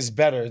that'll make us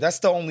better. That's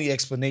the only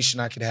explanation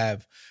I could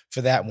have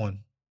for that one.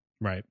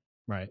 Right.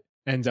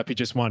 Ends up he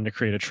just wanted to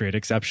create a trade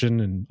exception,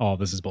 and all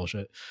this is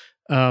bullshit.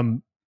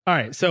 All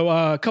right, so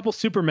a couple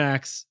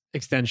Supermax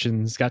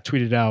extensions got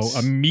tweeted out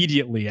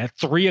immediately at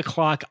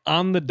 3:00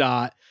 on the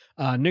dot.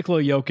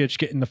 Nikola Jokic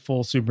getting the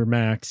full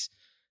Supermax.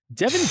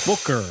 Devin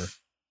Booker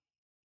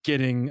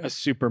getting a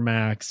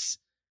Supermax.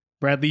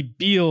 Bradley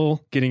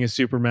Beal getting a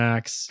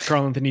Supermax.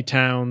 Karl Anthony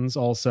Towns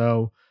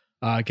also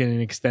getting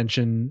an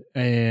extension.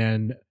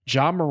 And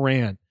Ja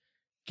Morant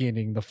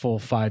getting the full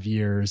 5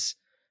 years.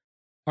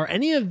 Are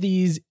any of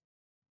these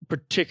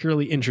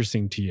particularly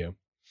interesting to you?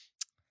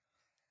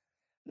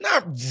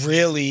 Not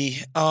really.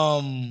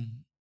 I'm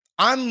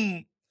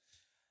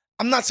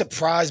not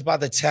surprised by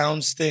the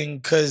Towns thing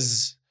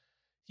because,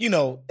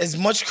 as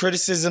much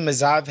criticism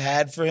as I've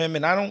had for him,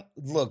 and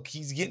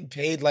he's getting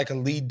paid like a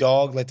lead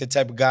dog, like the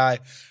type of guy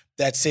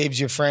that saves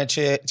your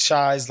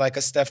franchise, like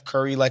a Steph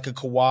Curry, like a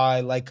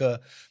Kawhi, like a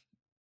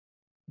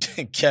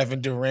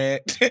Kevin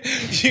Durant,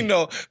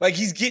 like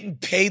he's getting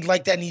paid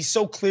like that, and he's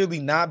so clearly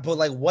not. But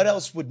like, what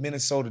else would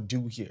Minnesota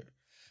do here?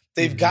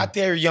 They've got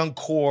their young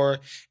core,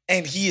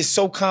 and he is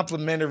so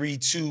complimentary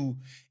to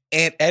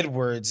Ant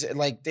Edwards.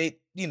 Like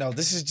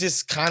this is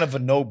just kind of a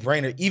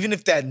no-brainer, even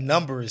if that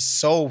number is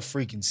so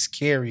freaking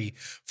scary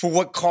for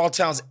what Karl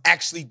Towns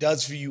actually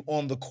does for you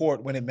on the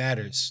court when it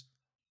matters.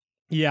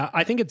 Yeah,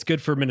 I think it's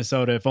good for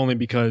Minnesota, if only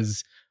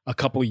because a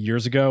couple of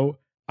years ago,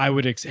 I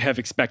would have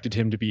expected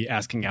him to be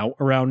asking out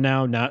around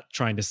now, not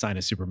trying to sign a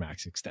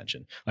Supermax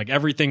extension. Like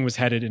everything was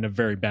headed in a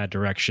very bad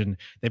direction.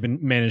 They've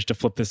managed to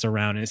flip this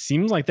around, and it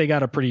seems like they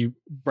got a pretty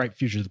bright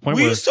future to the point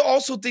we where used to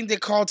also think that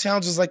Karl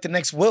Towns was like the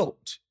next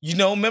Wilt.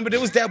 Remember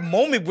there was that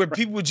moment where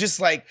people were just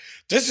like,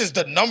 this is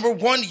the number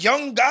one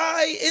young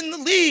guy in the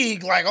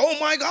league. Like, oh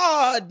my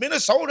God,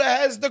 Minnesota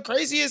has the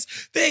craziest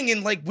thing.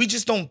 And like, we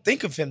just don't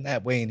think of him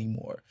that way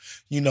anymore,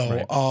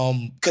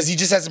 because he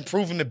just hasn't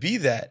proven to be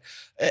that.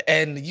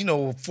 And,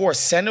 for a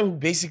center who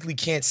basically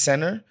can't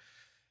center,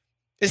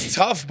 it's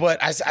tough,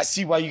 but I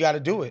see why you got to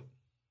do it.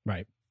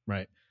 Right.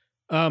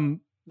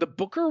 The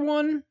Booker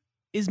one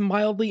is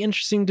mildly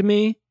interesting to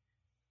me.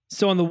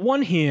 So on the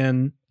one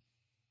hand,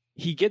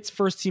 he gets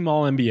first team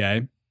All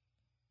NBA,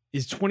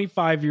 is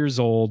 25 years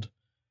old.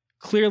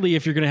 Clearly,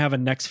 if you're going to have a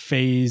next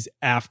phase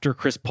after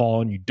Chris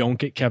Paul and you don't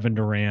get Kevin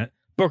Durant,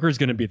 Booker's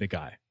going to be the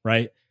guy,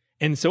 right?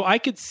 And so I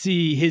could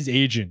see his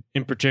agent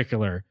in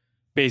particular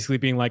basically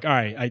being like, all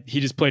right, he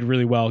just played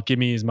really well. Give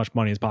me as much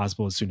money as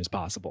possible as soon as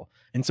possible.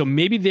 And so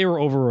maybe they were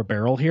over a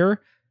barrel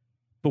here.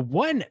 But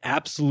what an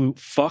absolute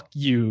fuck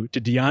you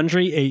to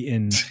DeAndre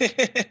Ayton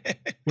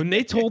when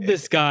they told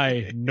this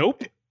guy,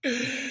 nope,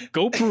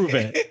 go prove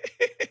it.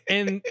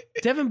 And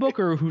Devin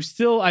Booker, who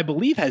still, I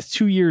believe, has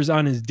 2 years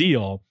on his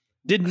deal,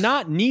 did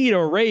not need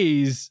a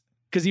raise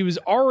because he was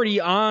already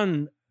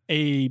on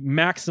a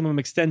maximum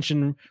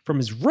extension from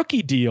his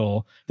rookie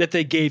deal that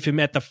they gave him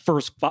at the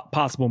first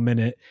possible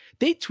minute.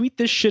 They tweet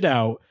this shit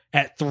out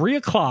at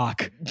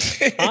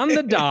 3:00 on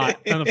the dot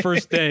on the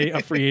first day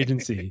of free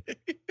agency.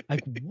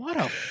 Like, what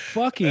a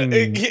fucking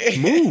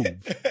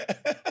move.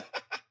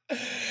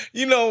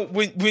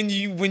 When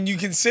you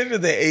consider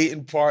the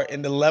Ayton part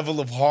and the level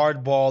of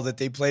hardball that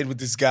they played with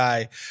this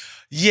guy,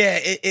 yeah,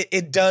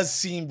 it does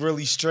seem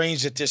really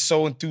strange that they're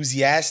so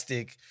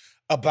enthusiastic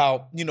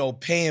about,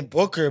 paying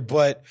Booker,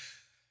 but,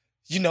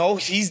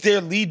 he's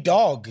their lead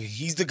dog.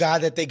 He's the guy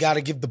that they got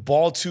to give the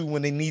ball to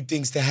when they need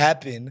things to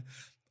happen.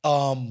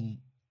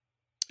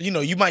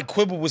 You might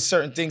quibble with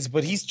certain things,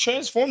 but he's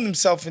transformed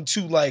himself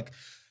into, like,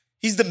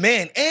 he's the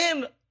man.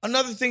 And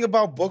another thing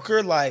about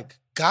Booker, like,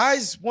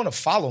 guys want to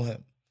follow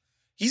him.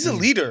 He's a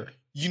leader,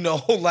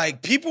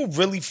 like, people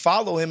really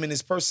follow him and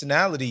his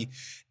personality,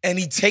 and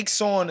he takes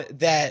on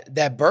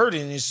that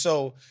burden. And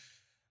so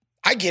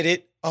I get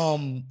it.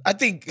 I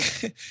think,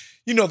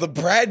 the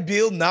Brad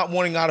Beal not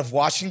wanting out of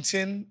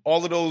Washington,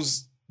 all of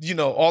those,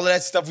 all of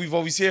that stuff we've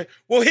always heard.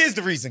 Well, here's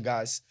the reason,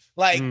 guys.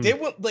 Like, they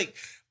went, like,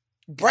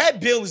 Brad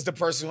Beal is the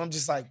person who I'm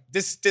just like,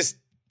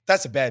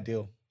 that's a bad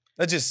deal.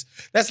 That's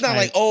not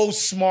like, oh,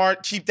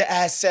 smart, keep the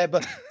asset,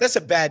 but that's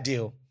a bad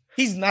deal.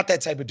 He's not that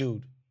type of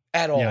dude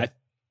at all. Yeah,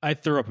 I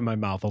threw up in my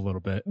mouth a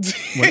little bit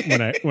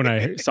when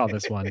I saw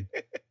this one.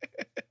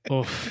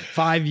 Oh,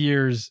 5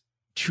 years,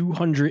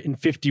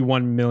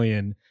 $251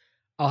 million.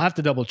 I'll have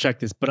to double check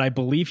this, but I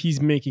believe he's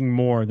making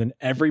more than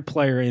every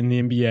player in the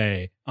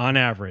NBA on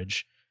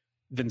average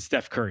than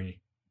Steph Curry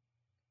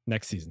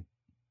next season.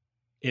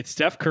 It's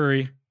Steph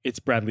Curry. It's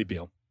Bradley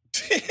Beal,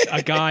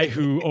 a guy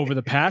who over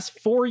the past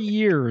 4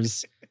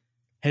 years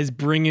has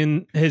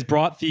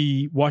brought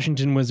the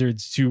Washington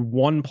Wizards to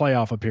one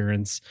playoff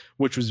appearance,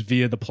 which was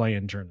via the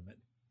play-in tournament.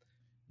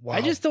 Wow.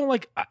 I just don't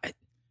like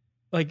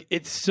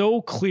it's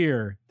so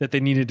clear that they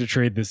needed to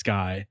trade this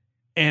guy.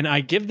 And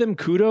I give them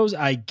kudos,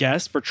 I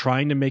guess, for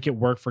trying to make it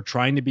work, for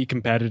trying to be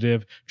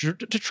competitive, to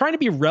trying to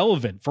be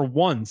relevant for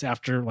once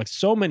after like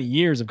so many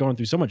years of going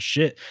through so much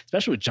shit,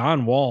 especially with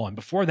John Wall. And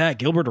before that,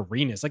 Gilbert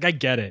Arenas. Like, I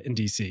get it in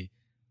DC.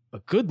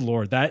 But good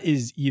Lord, that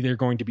is either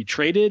going to be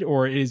traded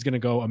or it is going to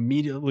go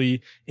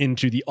immediately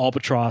into the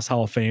Albatross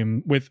Hall of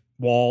Fame with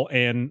Wall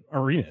and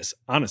Arenas,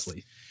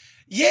 honestly.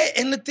 Yeah,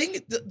 and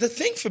the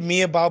thing for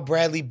me about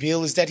Bradley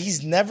Beal is that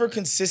he's never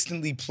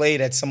consistently played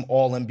at some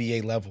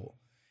all-NBA level.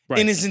 Right.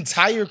 In his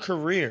entire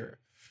career.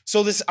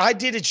 So this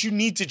idea that you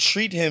need to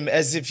treat him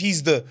as if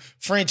he's the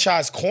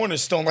franchise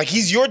cornerstone, like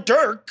he's your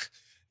Dirk,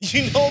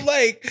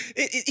 like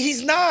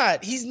he's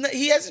not.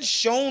 He hasn't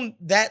shown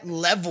that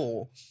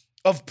level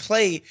of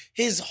play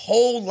his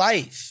whole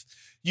life.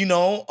 There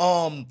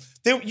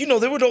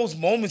were those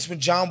moments when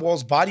John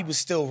Wall's body was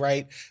still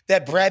right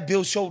that Brad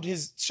Beal showed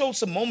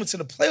some moments in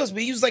the playoffs,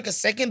 but he was like a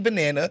second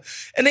banana,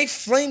 and they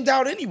flamed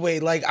out anyway.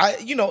 Like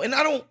and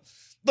I don't.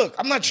 Look,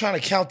 I'm not trying to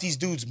count these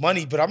dudes'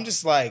 money, but I'm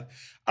just like,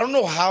 I don't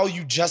know how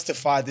you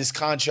justify this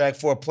contract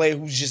for a player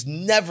who's just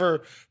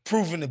never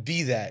proven to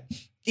be that.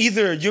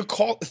 Either you're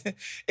called,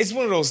 it's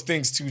one of those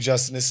things too,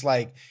 Justin. It's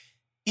like,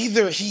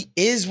 either he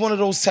is one of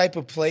those type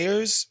of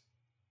players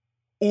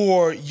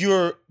or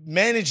your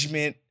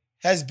management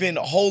has been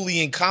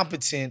wholly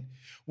incompetent,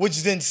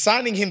 which then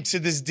signing him to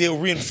this deal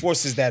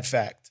reinforces that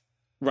fact.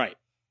 Right.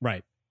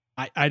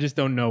 I just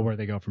don't know where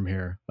they go from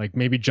here. Like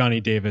maybe Johnny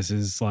Davis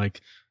is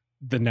like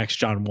the next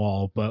John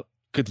Wall, but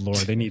good Lord,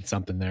 they need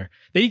something there.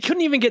 They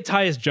couldn't even get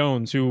Tyus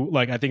Jones, who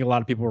like I think a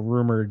lot of people were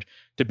rumored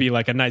to be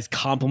like a nice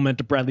compliment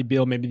to Bradley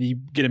Beal. Maybe you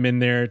get him in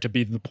there to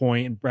be the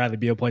point, and Bradley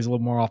Beal plays a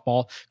little more off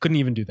ball. Couldn't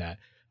even do that.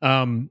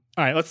 All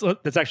right,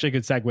 that's actually a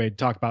good segue to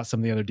talk about some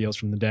of the other deals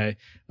from the day.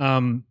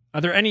 Are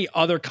there any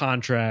other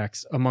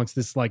contracts amongst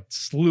this like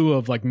slew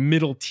of like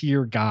middle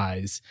tier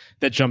guys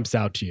that jumps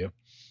out to you?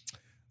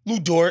 Lou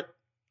Dort.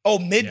 Oh,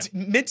 mid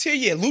tier,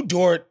 yeah. Lou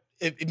Dort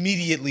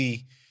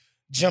immediately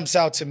jumps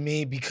out to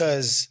me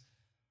because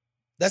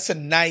that's a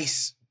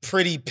nice,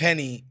 pretty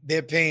penny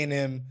they're paying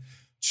him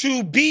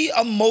to be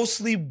a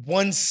mostly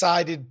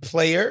one-sided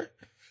player,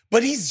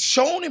 but he's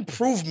shown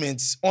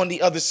improvements on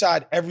the other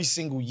side every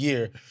single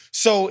year.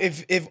 So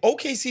if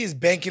OKC is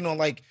banking on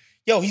like,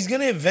 yo, he's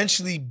going to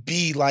eventually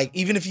be like,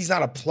 even if he's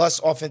not a plus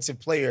offensive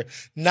player,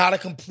 not a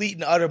complete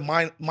and utter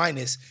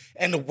minus.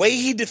 And the way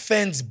he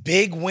defends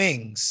big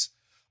wings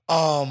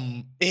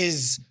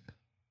is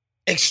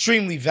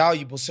extremely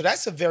valuable. So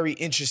that's a very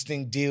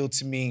interesting deal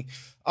to me.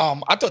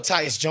 I thought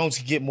Tyus Jones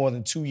could get more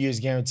than 2 years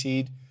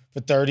guaranteed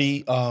for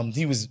 30.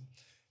 He was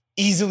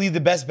easily the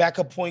best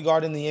backup point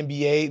guard in the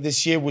NBA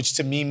this year, which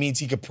to me means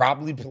he could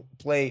probably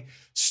play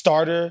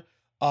starter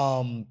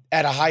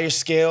at a higher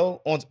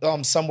scale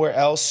on somewhere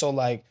else. So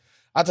like,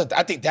 I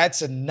think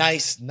that's a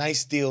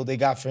nice deal they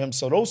got for him.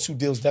 So those two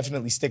deals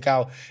definitely stick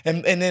out.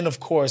 And then of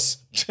course,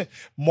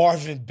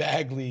 Marvin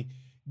Bagley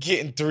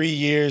getting 3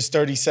 years,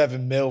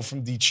 37 mil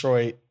from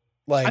Detroit.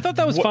 Like, I thought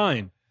that was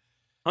fine.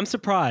 I'm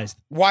surprised.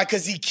 Why?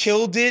 Because he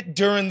killed it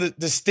during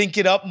the stink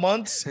it up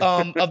months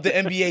of the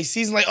NBA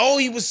season. Like, oh,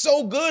 he was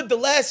so good the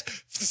last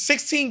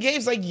 16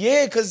 games. Like,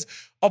 yeah, because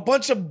a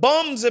bunch of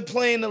bums are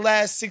playing the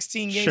last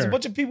 16 games. Sure. A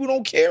bunch of people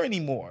don't care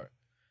anymore.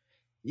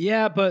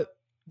 Yeah, but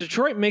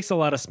Detroit makes a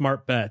lot of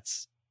smart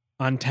bets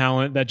on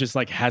talent that just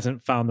like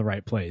hasn't found the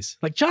right place.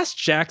 Like Josh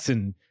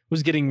Jackson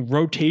was getting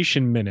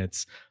rotation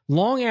minutes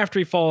long after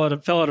he fell out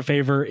of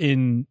favor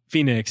in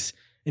Phoenix,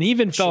 and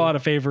even fell out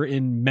of favor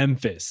in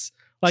Memphis.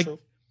 Like,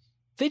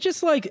 they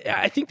just like,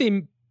 I think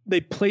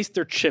they placed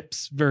their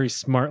chips very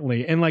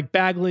smartly. And like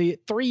Bagley,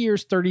 3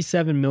 years,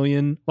 37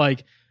 million,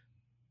 like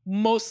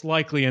most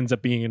likely ends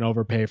up being an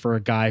overpay for a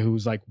guy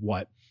who's like,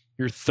 what,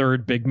 your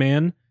third big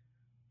man?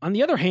 On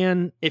the other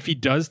hand, if he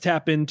does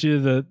tap into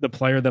the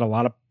player that a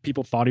lot of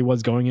people thought he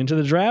was going into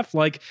the draft,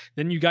 like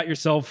then you got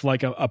yourself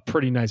like a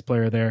pretty nice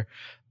player there.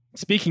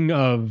 Speaking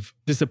of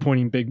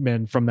disappointing big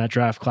men from that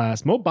draft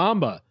class, Mo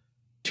Bamba,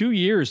 2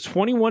 years,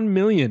 21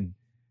 million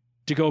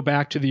to go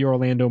back to the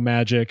Orlando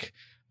Magic.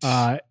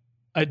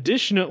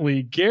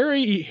 Additionally,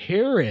 Gary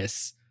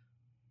Harris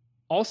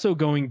also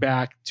going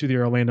back to the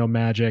Orlando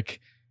Magic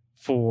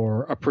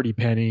for a pretty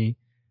penny.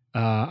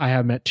 I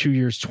have him at 2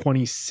 years,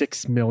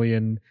 26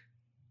 million.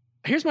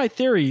 Here's my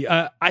theory.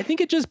 I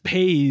think it just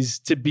pays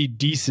to be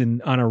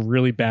decent on a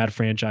really bad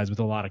franchise with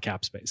a lot of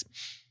cap space.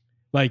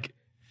 Like,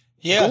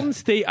 Golden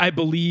State, I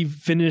believe,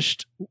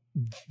 finished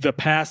the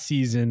past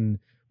season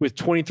with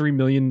 23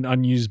 million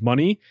unused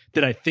money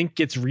that I think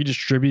gets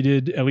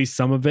redistributed, at least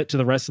some of it, to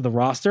the rest of the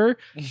roster.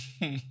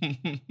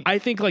 I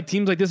think like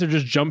teams like this are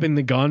just jumping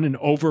the gun and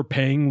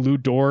overpaying Lou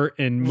Dort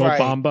and Mo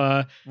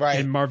Bamba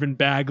and Marvin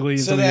Bagley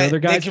and some of the other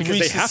guys. They can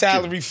reach the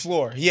salary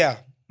floor. Yeah,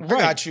 I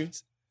got you.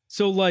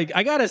 So like,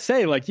 I gotta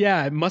say, like,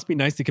 yeah, it must be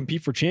nice to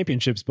compete for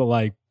championships, but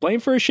like playing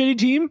for a shitty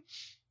team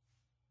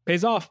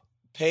pays off.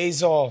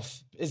 Pays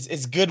off.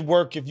 It's good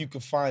work if you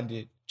could find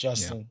it,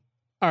 Justin.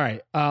 Yeah. All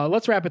right,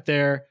 let's wrap it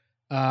there.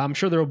 I'm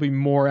sure there will be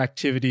more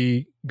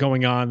activity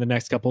going on the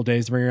next couple of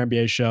days. The Ringer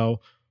NBA show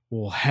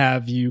will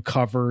have you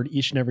covered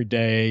each and every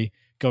day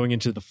going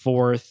into the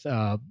fourth.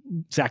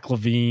 Zach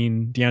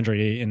LaVine, DeAndre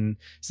Ayton,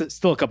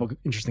 still a couple of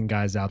interesting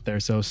guys out there.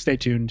 So stay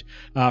tuned.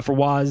 For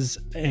Waz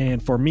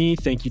and for me,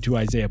 thank you to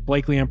Isaiah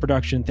Blakely on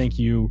production. Thank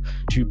you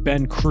to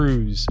Ben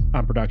Cruz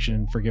on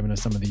production for giving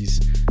us some of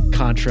these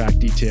contract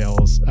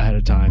details ahead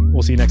of time.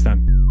 We'll see you next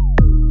time.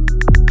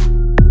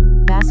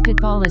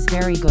 Basketball is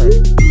very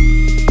good.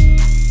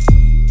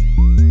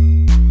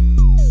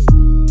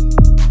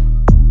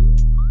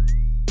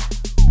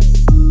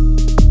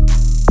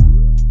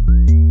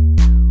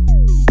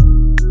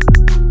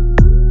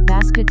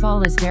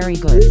 Basketball is very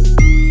good.